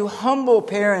born to humble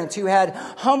parents who had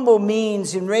humble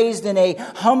means and raised in a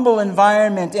humble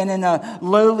environment and in a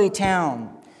lowly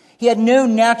town. He had no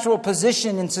natural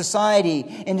position in society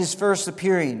in his first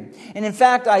appearing. And in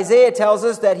fact, Isaiah tells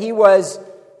us that he was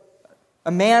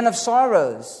a man of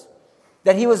sorrows,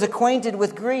 that he was acquainted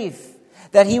with grief,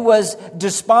 that he was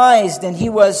despised and he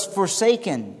was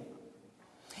forsaken.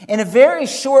 In a very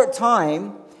short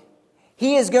time,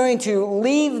 he is going to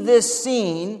leave this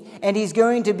scene and he's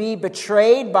going to be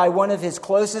betrayed by one of his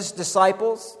closest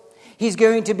disciples. He's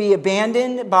going to be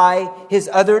abandoned by his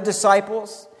other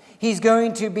disciples. He's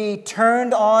going to be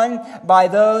turned on by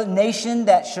the nation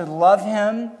that should love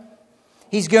him.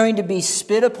 He's going to be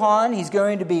spit upon. He's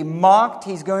going to be mocked.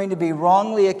 He's going to be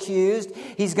wrongly accused.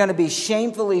 He's going to be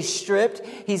shamefully stripped.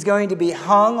 He's going to be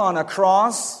hung on a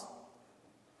cross,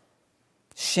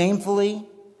 shamefully,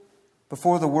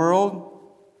 before the world.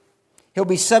 He'll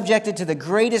be subjected to the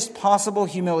greatest possible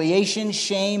humiliation,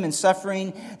 shame, and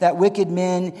suffering that wicked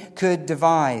men could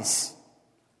devise.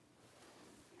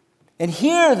 And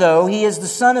here, though, he is the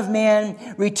Son of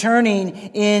Man returning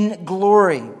in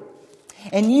glory.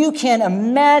 And you can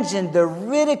imagine the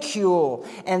ridicule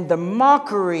and the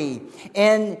mockery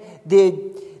and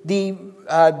the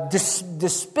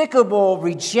despicable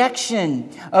rejection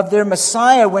of their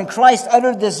Messiah when Christ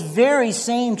uttered this very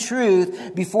same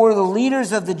truth before the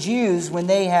leaders of the Jews when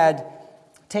they had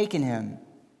taken him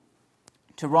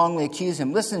to wrongly accuse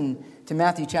him. Listen to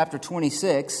Matthew chapter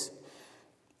 26.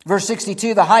 Verse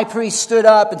 62, the high priest stood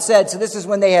up and said, so this is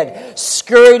when they had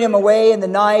scurried him away in the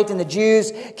night, and the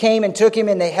Jews came and took him,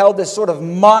 and they held this sort of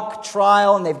mock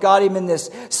trial, and they've got him in this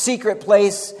secret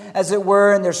place, as it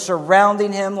were, and they're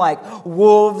surrounding him like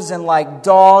wolves and like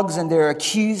dogs, and they're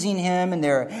accusing him, and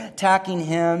they're attacking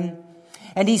him.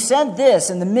 And he said this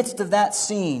in the midst of that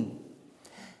scene,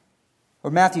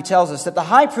 or Matthew tells us that the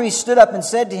high priest stood up and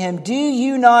said to him, do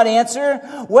you not answer?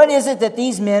 What is it that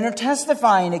these men are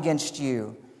testifying against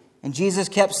you? And Jesus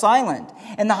kept silent.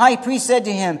 And the high priest said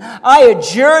to him, I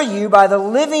adjure you by the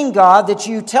living God that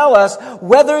you tell us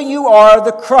whether you are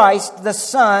the Christ, the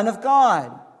Son of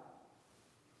God.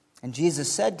 And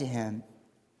Jesus said to him,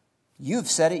 you've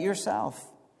said it yourself.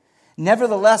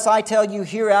 Nevertheless, I tell you,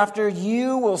 hereafter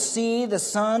you will see the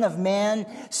Son of Man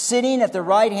sitting at the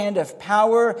right hand of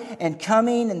power and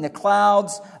coming in the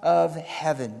clouds of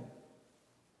heaven.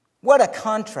 What a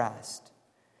contrast.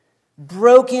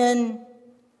 Broken,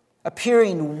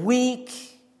 appearing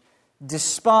weak,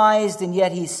 despised, and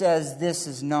yet he says, this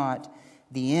is not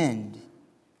the end.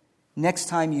 Next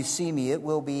time you see me, it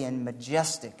will be in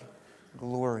majestic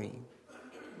glory.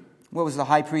 What was the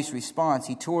high priest's response?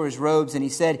 He tore his robes and he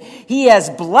said, he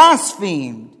has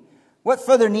blasphemed. What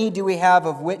further need do we have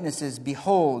of witnesses?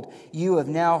 Behold, you have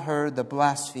now heard the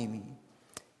blasphemy.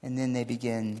 And then they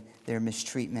begin their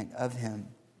mistreatment of him.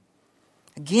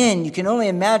 Again, you can only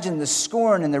imagine the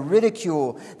scorn and the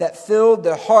ridicule that filled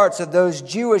the hearts of those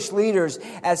Jewish leaders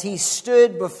as he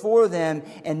stood before them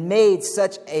and made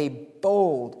such a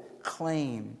bold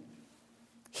claim.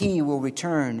 He will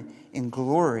return in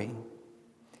glory.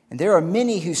 And there are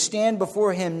many who stand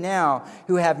before him now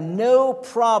who have no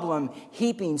problem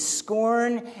heaping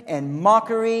scorn and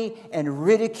mockery and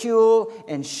ridicule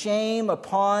and shame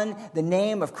upon the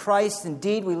name of Christ.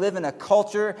 Indeed, we live in a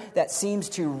culture that seems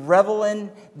to revel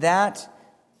in that.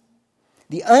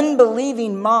 The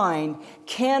unbelieving mind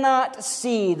cannot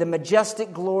see the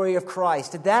majestic glory of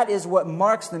Christ. That is what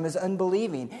marks them as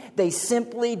unbelieving. They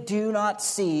simply do not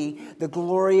see the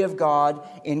glory of God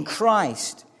in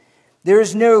Christ. There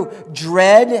is no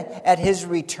dread at his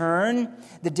return.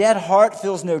 The dead heart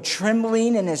feels no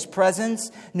trembling in his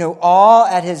presence, no awe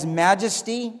at his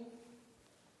majesty.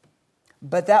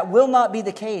 But that will not be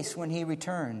the case when he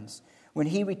returns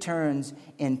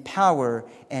in power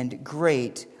and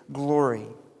great glory,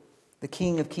 the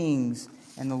King of Kings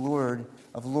and the Lord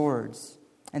of Lords.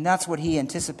 And that's what he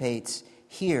anticipates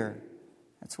here.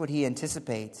 That's what he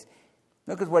anticipates.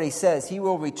 Look at what he says. He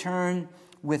will return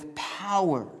with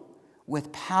power.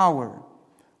 With power.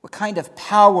 What kind of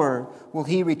power will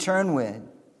he return with?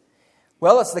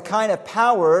 Well, it's the kind of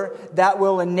power that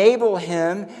will enable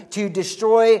him to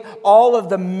destroy all of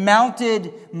the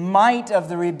mounted might of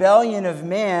the rebellion of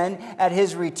man at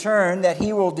his return, that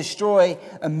he will destroy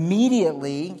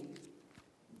immediately.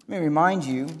 Let me remind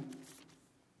you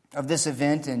of this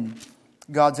event in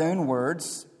God's own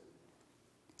words.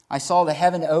 I saw the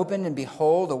heaven opened, and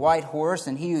behold, a white horse,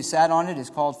 and he who sat on it is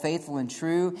called Faithful and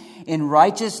True. In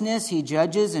righteousness he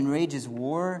judges and wages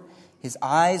war. His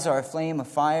eyes are a flame of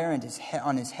fire, and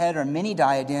on his head are many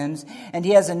diadems. And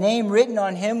he has a name written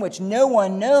on him which no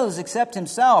one knows except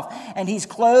himself. And he's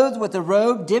clothed with a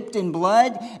robe dipped in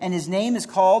blood, and his name is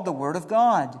called the Word of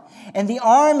God. And the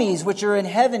armies which are in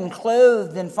heaven,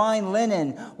 clothed in fine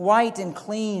linen, white and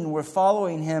clean, were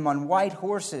following him on white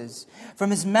horses.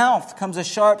 From his mouth comes a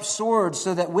sharp sword,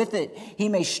 so that with it he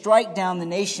may strike down the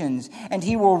nations. And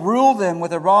he will rule them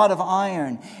with a rod of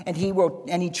iron. And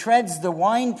he treads the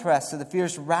winepress of the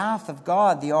fierce wrath of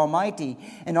God the Almighty.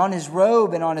 And on his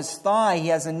robe and on his thigh he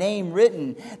has a name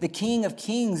written, the King of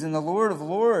Kings and the Lord of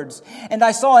Lords. And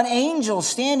I saw an angel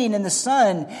standing in the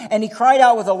sun, and he cried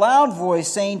out with a loud voice,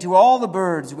 saying to all the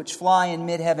birds which fly in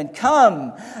mid-heaven,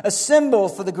 Come, assemble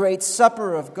for the great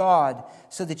supper of God,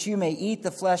 so that you may eat the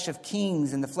flesh of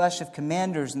kings, and the flesh of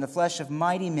commanders, and the flesh of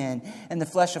mighty men, and the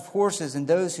flesh of horses, and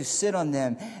those who sit on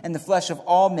them, and the flesh of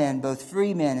all men, both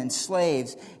free men and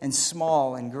slaves, and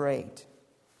small and great.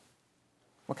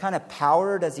 What kind of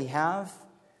power does he have?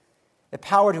 The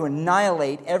power to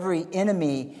annihilate every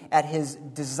enemy at his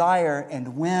desire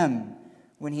and whim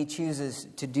when he chooses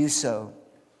to do so.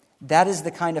 That is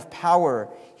the kind of power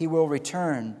he will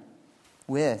return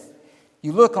with.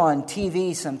 You look on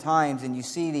TV sometimes and you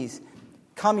see these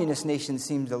communist nations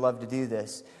seem to love to do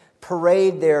this.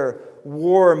 Parade their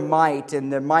war might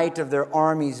and the might of their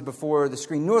armies before the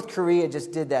screen. North Korea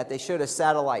just did that. They showed a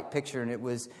satellite picture, and it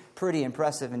was pretty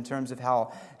impressive in terms of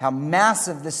how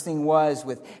massive this thing was,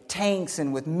 with tanks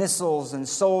and with missiles and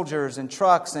soldiers and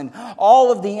trucks and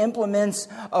all of the implements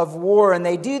of war. And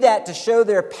they do that to show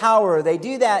their power. They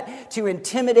do that to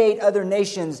intimidate other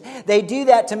nations. They do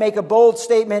that to make a bold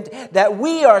statement that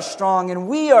we are strong and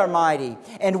we are mighty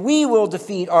and we will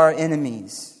defeat our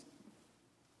enemies.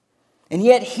 And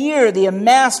yet here, the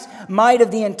amassed might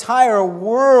of the entire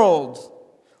world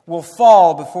will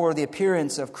fall before the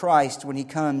appearance of Christ when he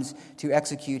comes to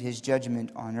execute his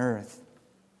judgment on earth.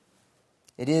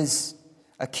 It is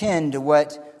akin to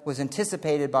what was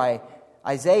anticipated by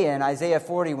Isaiah in Isaiah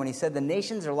 40 when he said, the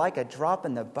nations are like a drop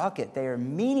in the bucket. They are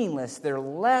meaningless. They're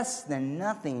less than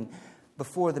nothing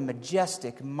before the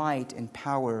majestic might and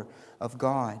power of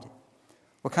God.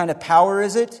 What kind of power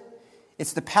is it?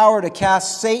 It's the power to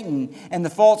cast Satan and the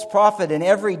false prophet and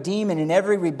every demon and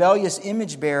every rebellious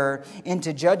image bearer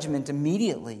into judgment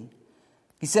immediately.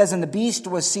 He says, and the beast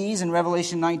was seized in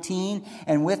Revelation 19,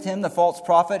 and with him the false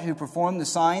prophet who performed the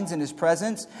signs in his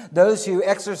presence. Those who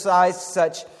exercise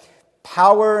such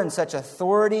power and such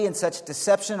authority and such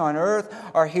deception on earth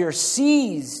are here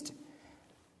seized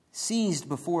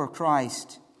before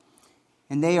Christ.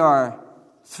 And they are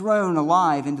thrown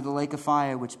alive into the lake of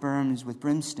fire which burns with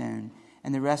brimstone.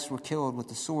 And the rest were killed with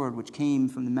the sword which came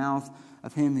from the mouth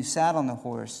of him who sat on the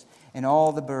horse. And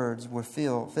all the birds were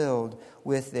filled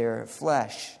with their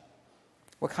flesh.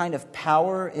 What kind of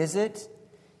power is it?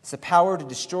 It's the power to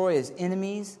destroy his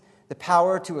enemies, the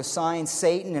power to assign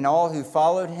Satan and all who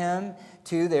followed him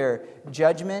to their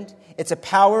judgment. It's a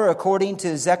power, according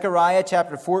to Zechariah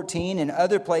chapter 14 and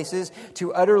other places,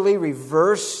 to utterly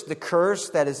reverse the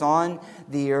curse that is on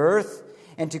the earth,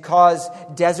 and to cause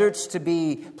deserts to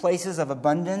be places of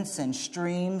abundance and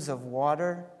streams of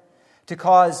water, to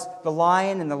cause the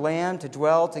lion and the lamb to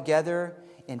dwell together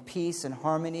in peace and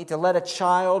harmony, to let a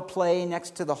child play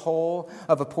next to the hole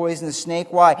of a poisonous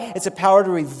snake. Why? It's a power to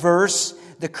reverse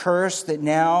the curse that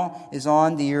now is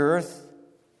on the earth.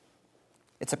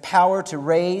 It's a power to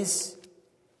raise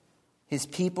his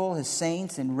people, his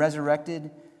saints, in resurrected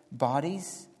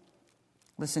bodies.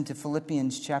 Listen to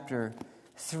Philippians chapter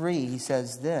 3, he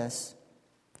says this,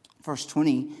 verse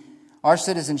 20, our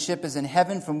citizenship is in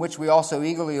heaven, from which we also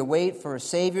eagerly await for a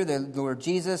Savior, the Lord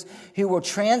Jesus, who will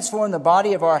transform the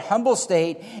body of our humble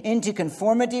state into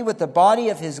conformity with the body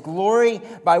of his glory.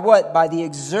 By what? By the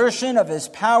exertion of his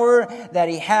power that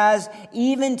he has,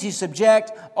 even to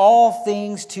subject all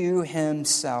things to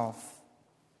himself.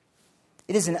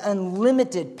 It is an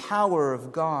unlimited power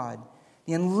of God,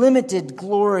 the unlimited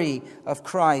glory of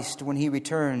Christ when he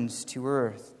returns to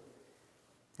earth.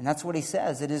 And that's what he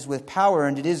says. It is with power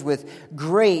and it is with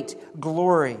great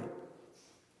glory.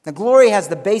 Now, glory has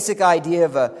the basic idea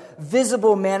of a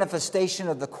visible manifestation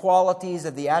of the qualities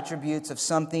of the attributes of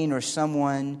something or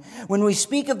someone. When we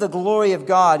speak of the glory of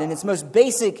God in its most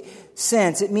basic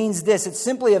sense, it means this. It's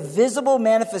simply a visible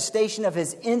manifestation of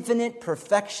his infinite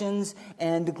perfections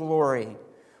and glory.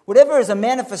 Whatever is a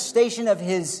manifestation of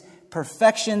his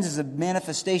perfections is a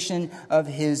manifestation of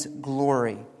his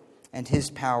glory. and His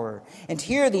power. And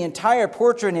here the entire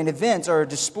portrait and events are a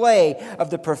display of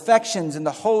the perfections and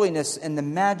the holiness and the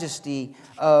majesty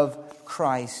of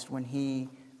Christ when He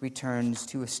returns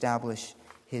to establish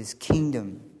His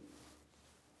kingdom.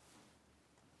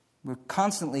 We're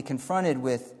constantly confronted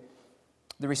with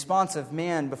the response of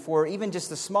man before even just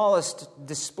the smallest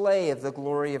display of the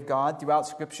glory of God throughout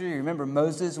Scripture. You remember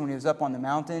Moses when he was up on the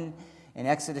mountain in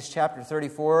Exodus chapter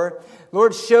 34.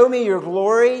 Lord, show me your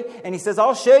glory. And he says,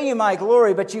 I'll show you my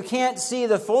glory, but you can't see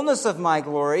the fullness of my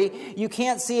glory. You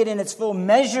can't see it in its full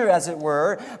measure, as it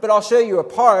were, but I'll show you a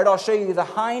part. I'll show you the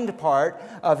hind part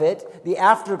of it, the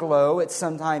afterglow, it's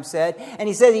sometimes said. And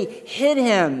he said he hid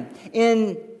him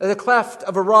in the cleft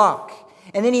of a rock.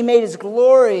 And then he made his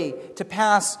glory to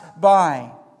pass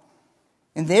by.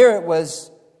 And there it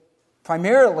was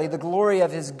primarily the glory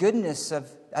of his goodness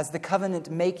as the covenant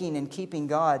making and keeping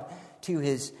God to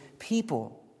His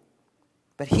people.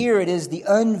 But here it is the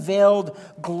unveiled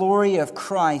glory of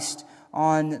Christ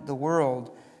on the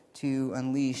world to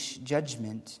unleash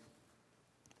judgment.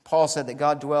 Paul said that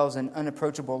God dwells in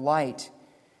unapproachable light.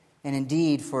 And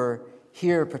indeed, for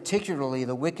here particularly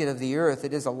the wicked of the earth,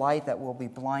 it is a light that will be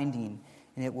blinding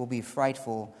and it will be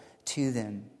frightful to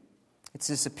them. It's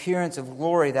this appearance of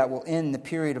glory that will end the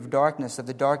period of darkness, of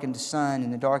the darkened sun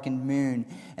and the darkened moon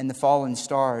and the fallen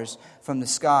stars from the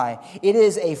sky. It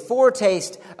is a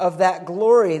foretaste of that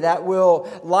glory that will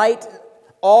light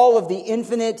all of the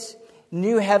infinite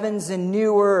new heavens and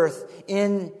new earth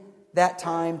in that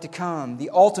time to come.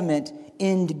 The ultimate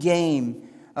end game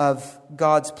of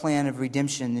God's plan of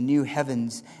redemption, the new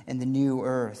heavens and the new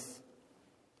earth.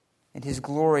 And His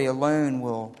glory alone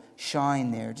will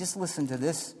shine there. Just listen to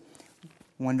this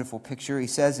wonderful picture. He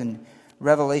says in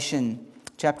Revelation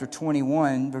chapter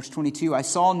 21, verse 22, I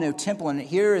saw no temple in it.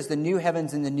 Here is the new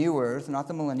heavens and the new earth, not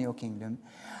the millennial kingdom.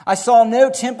 I saw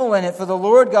no temple in it, for the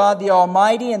Lord God, the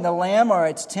Almighty, and the Lamb are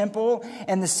its temple,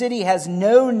 and the city has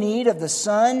no need of the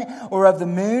sun or of the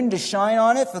moon to shine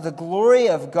on it, for the glory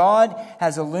of God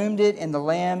has illumined it, and the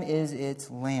Lamb is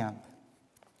its lamp.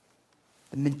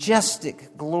 The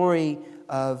majestic glory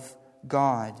of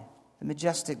God. The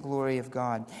majestic glory of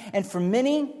God. And for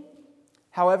many,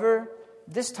 however,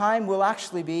 this time will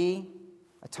actually be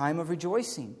a time of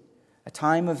rejoicing, a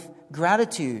time of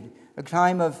gratitude, a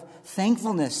time of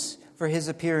thankfulness for His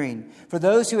appearing. For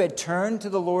those who had turned to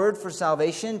the Lord for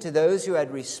salvation, to those who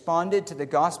had responded to the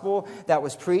gospel that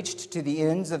was preached to the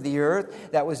ends of the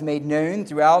earth, that was made known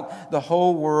throughout the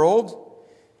whole world,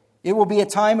 it will be a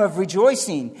time of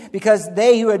rejoicing, because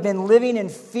they who had been living in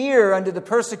fear under the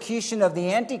persecution of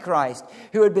the Antichrist,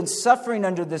 who had been suffering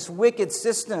under this wicked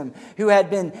system, who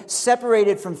had been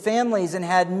separated from families and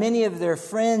had many of their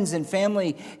friends and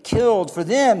family killed, for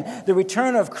them the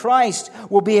return of Christ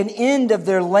will be an end of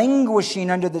their languishing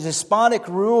under the despotic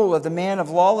rule of the man of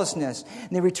lawlessness.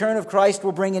 And the return of Christ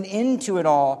will bring an end to it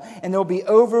all, and there will be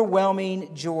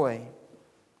overwhelming joy.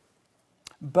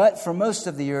 But for most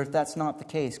of the earth, that's not the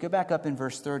case. Go back up in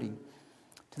verse 30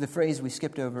 to the phrase we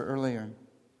skipped over earlier.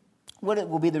 What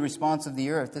will be the response of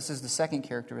the earth? This is the second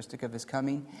characteristic of His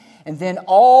coming. And then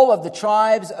all of the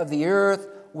tribes of the earth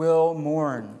will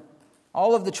mourn.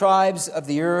 All of the tribes of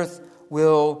the earth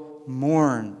will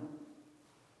mourn.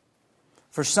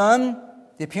 For some,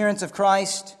 the appearance of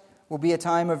Christ will be a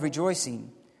time of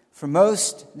rejoicing. For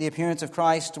most, the appearance of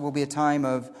Christ will be a time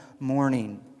of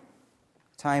mourning.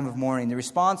 Time of mourning. The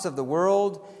response of the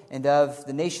world and of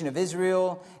the nation of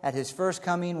Israel at His first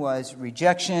coming was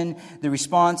rejection. The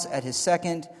response at His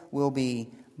second will be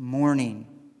mourning.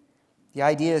 The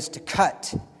idea is to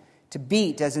cut, to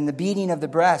beat, as in the beating of the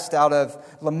breast, out of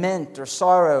lament or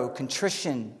sorrow,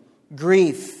 contrition,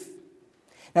 grief.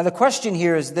 Now the question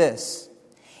here is this: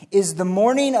 is the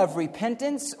mourning of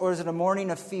repentance, or is it a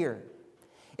mourning of fear?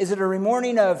 Is it a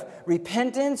mourning of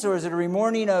repentance, or is it a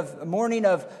mourning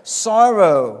of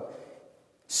sorrow?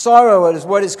 Sorrow is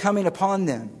what is coming upon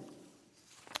them.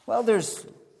 Well, there's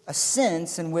a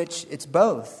sense in which it's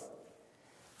both.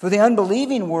 For the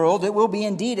unbelieving world, it will be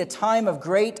indeed a time of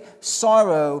great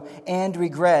sorrow and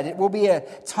regret. It will be a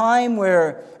time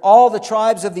where all the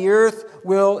tribes of the earth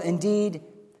will indeed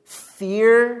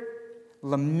fear,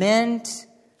 lament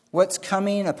what's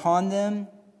coming upon them.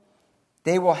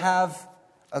 They will have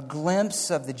a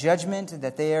glimpse of the judgment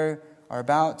that they are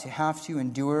about to have to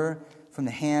endure from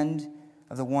the hand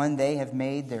of the one they have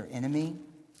made their enemy.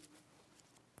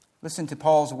 Listen to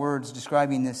Paul's words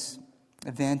describing this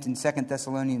event in 2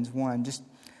 Thessalonians 1. Just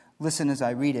listen as I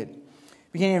read it.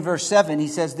 Beginning in verse 7, he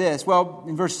says this. Well,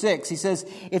 in verse 6, he says,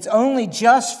 it's only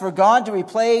just for God to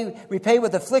repay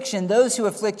with affliction those who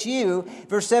afflict you.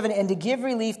 Verse 7, and to give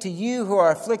relief to you who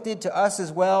are afflicted, to us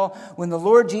as well, when the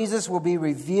Lord Jesus will be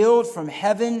revealed from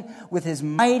heaven with his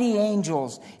mighty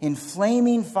angels in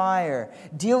flaming fire,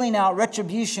 dealing out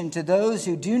retribution to those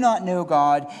who do not know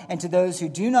God and to those who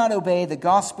do not obey the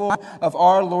gospel of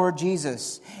our Lord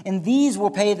Jesus. And these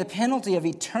will pay the penalty of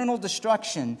eternal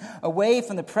destruction away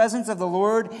from the presence of the Lord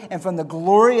and from the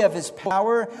glory of his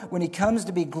power when he comes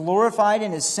to be glorified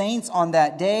in his saints on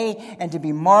that day and to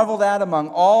be marveled at among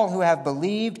all who have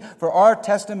believed, for our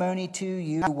testimony to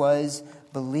you was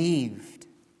believed.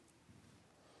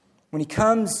 When he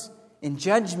comes in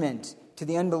judgment to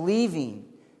the unbelieving,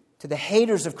 to the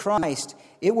haters of Christ,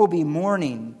 it will be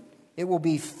mourning, it will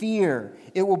be fear,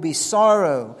 it will be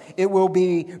sorrow, it will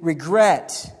be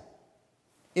regret,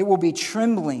 it will be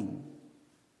trembling.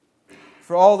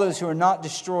 For all those who are not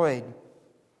destroyed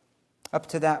up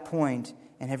to that point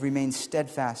and have remained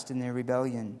steadfast in their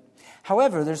rebellion.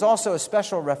 However, there's also a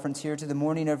special reference here to the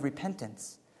mourning of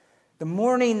repentance. The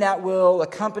mourning that will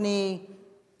accompany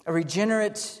a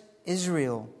regenerate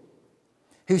Israel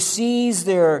who sees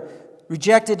their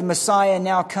rejected Messiah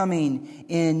now coming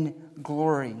in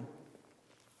glory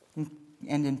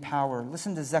and in power.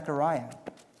 Listen to Zechariah.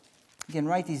 Again,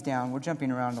 write these down. We're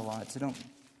jumping around a lot, so don't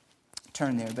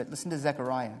turn there, but listen to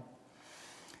Zechariah.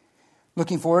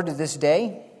 Looking forward to this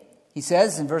day, he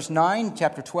says in verse 9,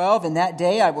 chapter 12, in that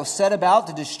day I will set about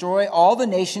to destroy all the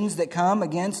nations that come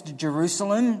against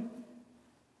Jerusalem.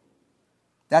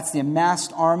 That's the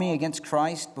amassed army against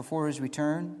Christ before his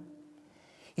return.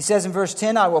 He says in verse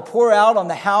 10, I will pour out on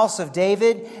the house of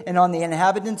David and on the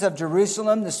inhabitants of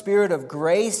Jerusalem the spirit of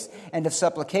grace and of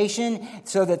supplication,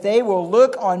 so that they will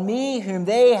look on me whom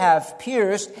they have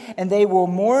pierced, and they will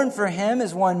mourn for him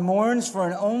as one mourns for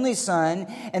an only son,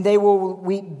 and they will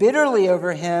weep bitterly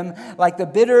over him like the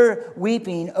bitter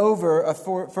weeping over a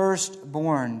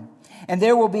firstborn. And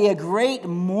there will be a great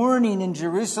mourning in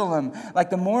Jerusalem, like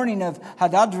the mourning of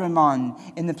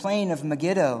Hadadrimmon in the plain of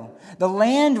Megiddo. The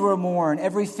land will mourn,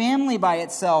 every family by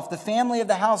itself, the family of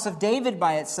the house of David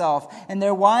by itself, and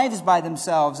their wives by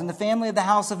themselves, and the family of the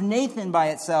house of Nathan by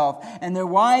itself, and their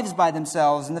wives by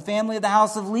themselves, and the family of the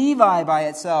house of Levi by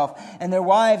itself, and their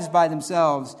wives by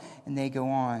themselves. And they go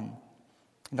on.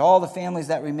 And all the families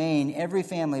that remain, every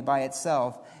family by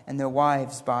itself, and their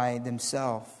wives by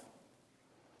themselves.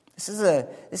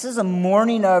 This is a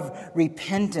mourning of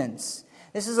repentance.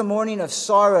 This is a mourning of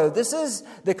sorrow. This is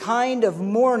the kind of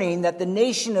mourning that the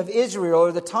nation of Israel,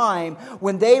 or the time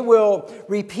when they will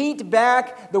repeat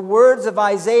back the words of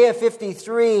Isaiah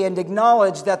 53 and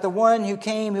acknowledge that the one who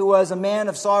came, who was a man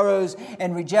of sorrows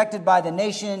and rejected by the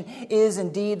nation, is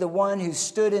indeed the one who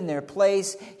stood in their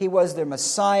place. He was their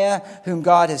Messiah whom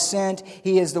God has sent.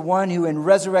 He is the one who in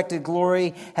resurrected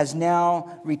glory has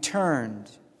now returned.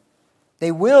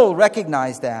 They will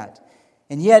recognize that.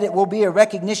 And yet it will be a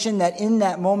recognition that in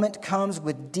that moment comes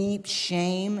with deep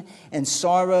shame and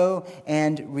sorrow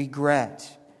and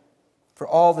regret for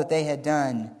all that they had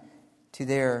done to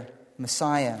their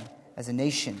Messiah as a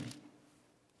nation.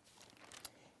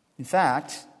 In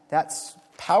fact, that's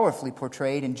powerfully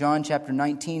portrayed in John chapter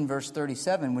 19, verse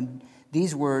 37, when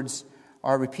these words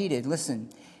are repeated. Listen.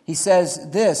 He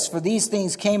says this, for these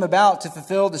things came about to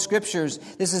fulfill the Scriptures.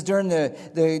 This is during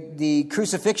the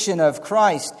crucifixion of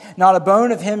Christ. Not a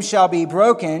bone of him shall be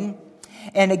broken.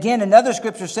 And again, another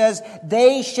Scripture says,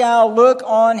 they shall look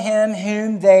on him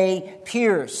whom they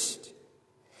pierced.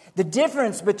 The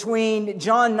difference between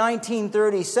John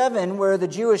 19:37, where the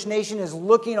Jewish nation is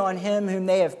looking on him whom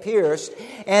they have pierced,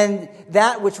 and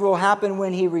that which will happen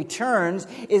when he returns,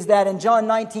 is that in John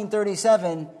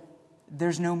 19:37,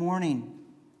 there's no mourning.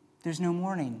 There's no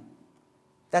mourning.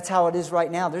 That's how it is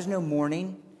right now. There's no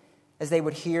mourning as they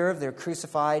would hear of their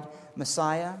crucified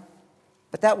Messiah.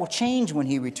 But that will change when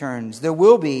he returns. There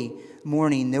will be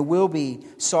mourning. There will be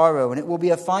sorrow. And it will be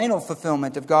a final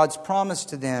fulfillment of God's promise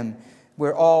to them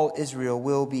where all Israel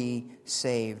will be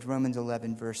saved. Romans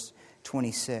 11, verse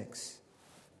 26.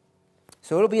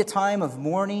 So it'll be a time of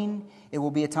mourning. It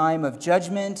will be a time of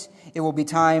judgment. It will be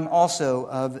time also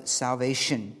of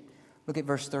salvation. Look at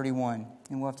verse 31,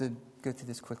 and we'll have to go through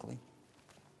this quickly.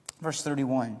 Verse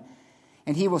 31,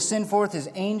 and he will send forth his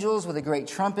angels with a great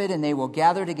trumpet, and they will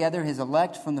gather together his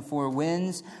elect from the four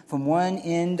winds, from one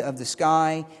end of the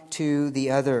sky to the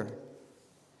other.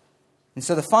 And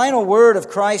so the final word of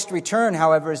Christ's return,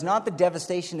 however, is not the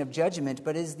devastation of judgment,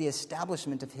 but is the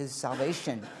establishment of his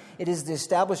salvation. It is the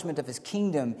establishment of his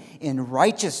kingdom in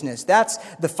righteousness. That's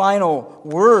the final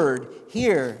word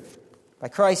here by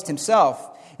Christ himself.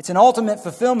 It's an ultimate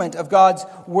fulfillment of God's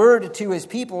word to his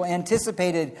people,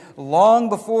 anticipated long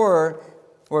before,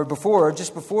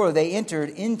 just before they entered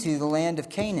into the land of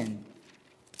Canaan.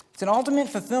 It's an ultimate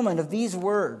fulfillment of these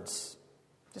words.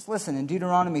 Just listen, in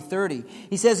Deuteronomy 30,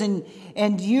 he says,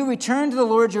 And you return to the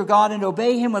Lord your God and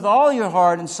obey him with all your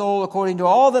heart and soul according to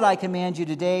all that I command you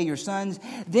today, your sons.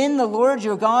 Then the Lord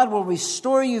your God will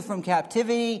restore you from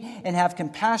captivity and have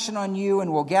compassion on you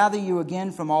and will gather you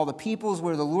again from all the peoples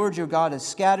where the Lord your God has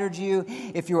scattered you.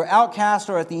 If you are outcast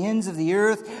or at the ends of the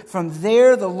earth, from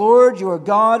there the Lord your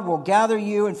God will gather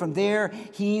you, and from there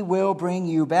he will bring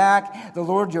you back. The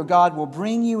Lord your God will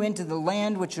bring you into the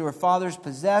land which your fathers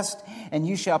possessed, and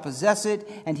you shall possess it,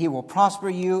 and he will prosper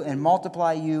you and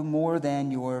multiply you more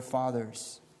than your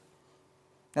fathers.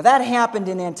 Now that happened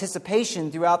in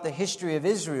anticipation throughout the history of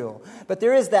Israel. But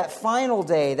there is that final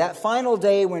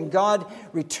day when God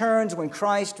returns, when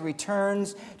Christ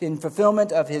returns in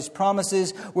fulfillment of his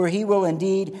promises, where he will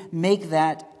indeed make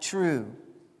that true.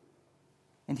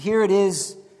 And here it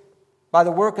is by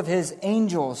the work of his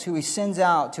angels who he sends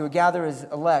out to gather his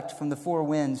elect from the four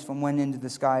winds, from one end of the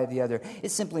sky to the other.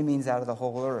 It simply means out of the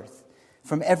whole earth.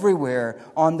 From everywhere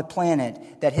on the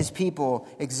planet that his people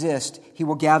exist, he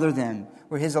will gather them.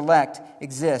 Where his elect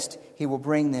exist, he will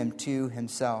bring them to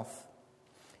himself.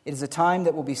 It is a time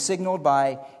that will be signaled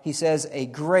by, he says, a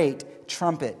great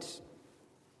trumpet.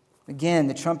 Again,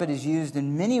 the trumpet is used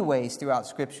in many ways throughout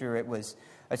Scripture. It was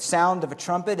a sound of a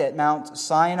trumpet at Mount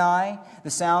Sinai. The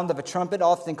sound of a trumpet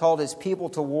often called his people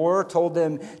to war, told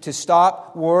them to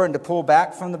stop war and to pull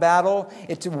back from the battle.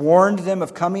 It warned them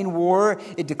of coming war.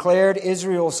 It declared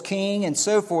Israel's king and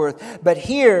so forth. But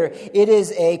here it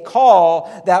is a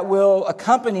call that will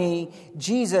accompany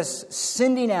Jesus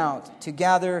sending out to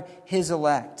gather his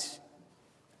elect.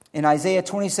 In Isaiah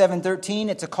 27:13,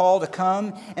 it's a call to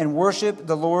come and worship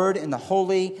the Lord in the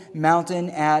holy mountain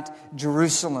at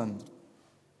Jerusalem.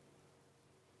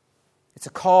 It's a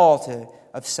call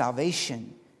of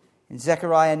salvation. In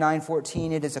Zechariah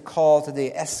 9:14, it is a call to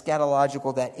the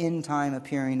eschatological, that end time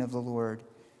appearing of the Lord.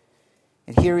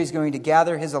 And here he's going to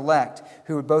gather his elect,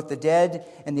 who are both the dead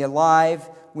and the alive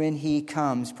when he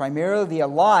comes. Primarily the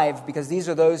alive, because these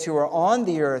are those who are on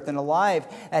the earth and alive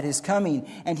at his coming.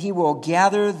 And he will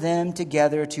gather them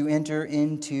together to enter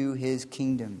into his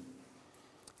kingdom.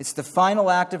 It's the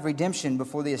final act of redemption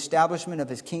before the establishment of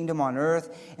his kingdom on earth.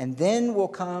 And then will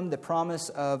come the promise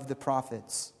of the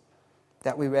prophets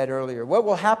that we read earlier. What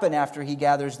will happen after he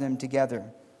gathers them together?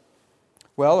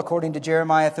 Well, according to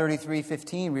Jeremiah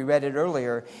 33:15, we read it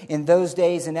earlier, in those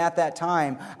days and at that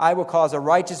time, I will cause a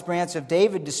righteous branch of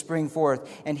David to spring forth,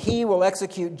 and he will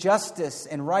execute justice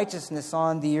and righteousness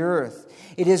on the earth.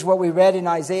 It is what we read in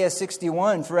Isaiah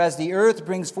 61, for as the earth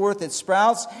brings forth its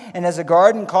sprouts, and as a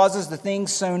garden causes the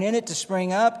things sown in it to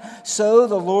spring up, so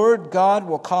the Lord God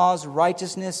will cause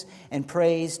righteousness and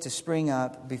praise to spring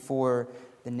up before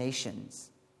the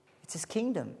nations. It's his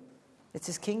kingdom. It's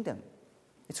his kingdom.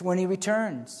 It's when he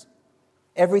returns.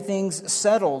 Everything's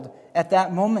settled at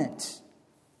that moment.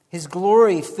 His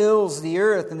glory fills the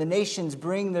earth, and the nations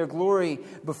bring their glory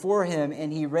before him,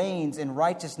 and he reigns in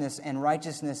righteousness, and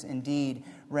righteousness indeed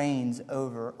reigns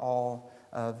over all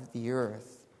of the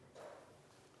earth.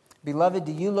 Beloved,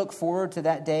 do you look forward to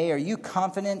that day? Are you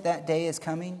confident that day is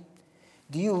coming?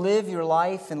 Do you live your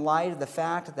life in light of the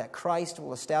fact that Christ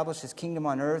will establish his kingdom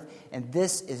on earth, and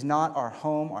this is not our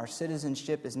home, our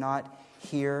citizenship is not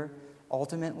here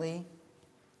ultimately?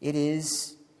 It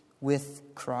is with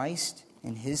Christ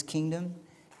in his kingdom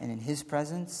and in his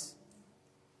presence.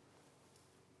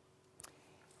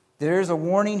 There is a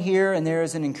warning here and there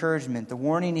is an encouragement. The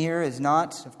warning here is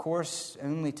not, of course,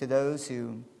 only to those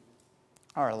who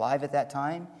are alive at that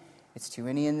time. It's to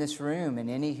any in this room and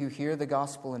any who hear the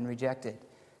gospel and reject it,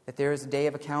 that there is a day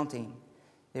of accounting.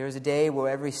 There is a day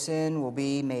where every sin will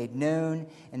be made known,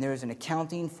 and there is an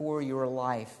accounting for your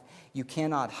life. You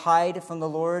cannot hide from the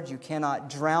Lord. You cannot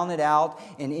drown it out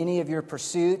in any of your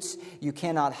pursuits. You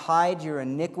cannot hide your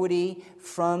iniquity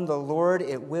from the Lord.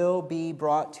 It will be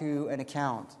brought to an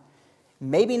account.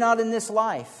 Maybe not in this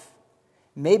life.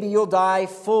 Maybe you'll die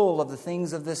full of the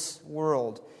things of this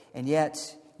world, and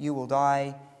yet you will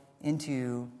die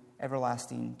into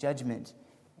everlasting judgment.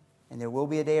 And there will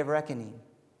be a day of reckoning.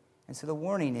 And so the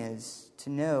warning is to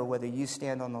know whether you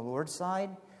stand on the Lord's side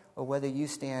or whether you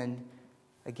stand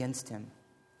against him,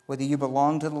 whether you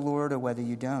belong to the Lord or whether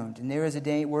you don't. And there is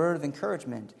a word of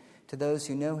encouragement to those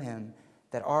who know him,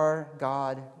 that our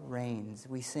God reigns.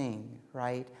 We sing,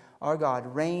 right? Our God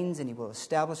reigns, and he will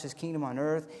establish his kingdom on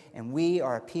earth, and we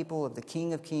are a people of the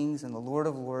King of Kings and the Lord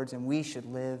of Lords, and we should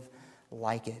live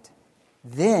like it.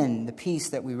 Then the peace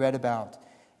that we read about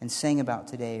and sang about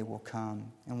today will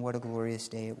come. And what a glorious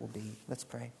day it will be. Let's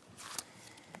pray.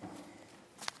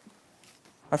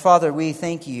 Our Father, we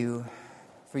thank you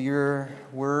for your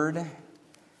word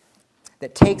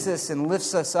that takes us and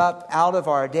lifts us up out of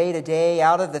our day-to-day,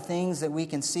 out of the things that we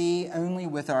can see only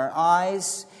with our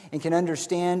eyes and can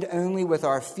understand only with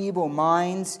our feeble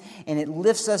minds. And it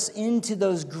lifts us into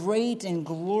those great and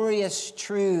glorious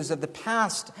truths of the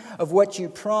past, of what you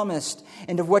promised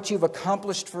and of what you've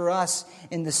accomplished for us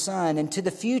in the Son, and to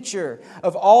the future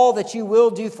of all that you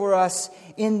will do for us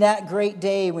in that great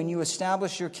day when you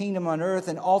establish your kingdom on earth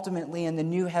and ultimately in the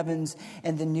new heavens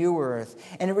and the new earth.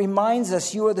 And it reminds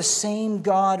us you are the same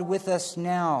God with us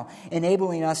now,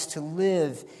 enabling us to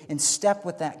live in step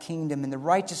with that kingdom in the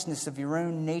righteousness of your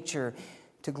own nature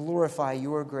to glorify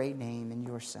your great name and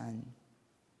your Son.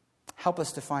 Help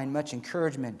us to find much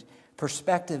encouragement,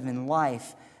 perspective in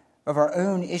life of our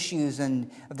own issues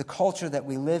and of the culture that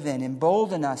we live in.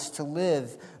 Embolden us to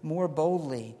live more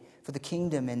boldly for the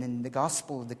kingdom and in the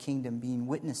gospel of the kingdom, being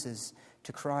witnesses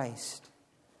to Christ.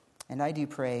 And I do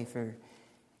pray for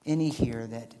any here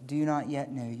that do not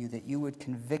yet know you, that you would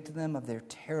convict them of their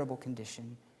terrible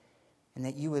condition, and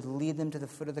that you would lead them to the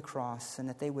foot of the cross, and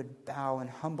that they would bow in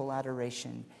humble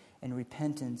adoration and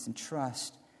repentance and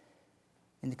trust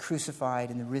in the crucified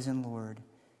and the risen Lord,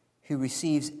 who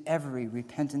receives every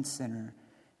repentant sinner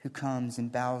who comes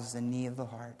and bows the knee of the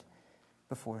heart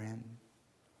before him.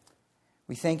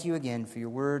 We thank you again for your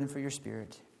word and for your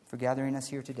Spirit, for gathering us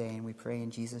here today, and we pray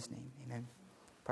in Jesus' name. Amen.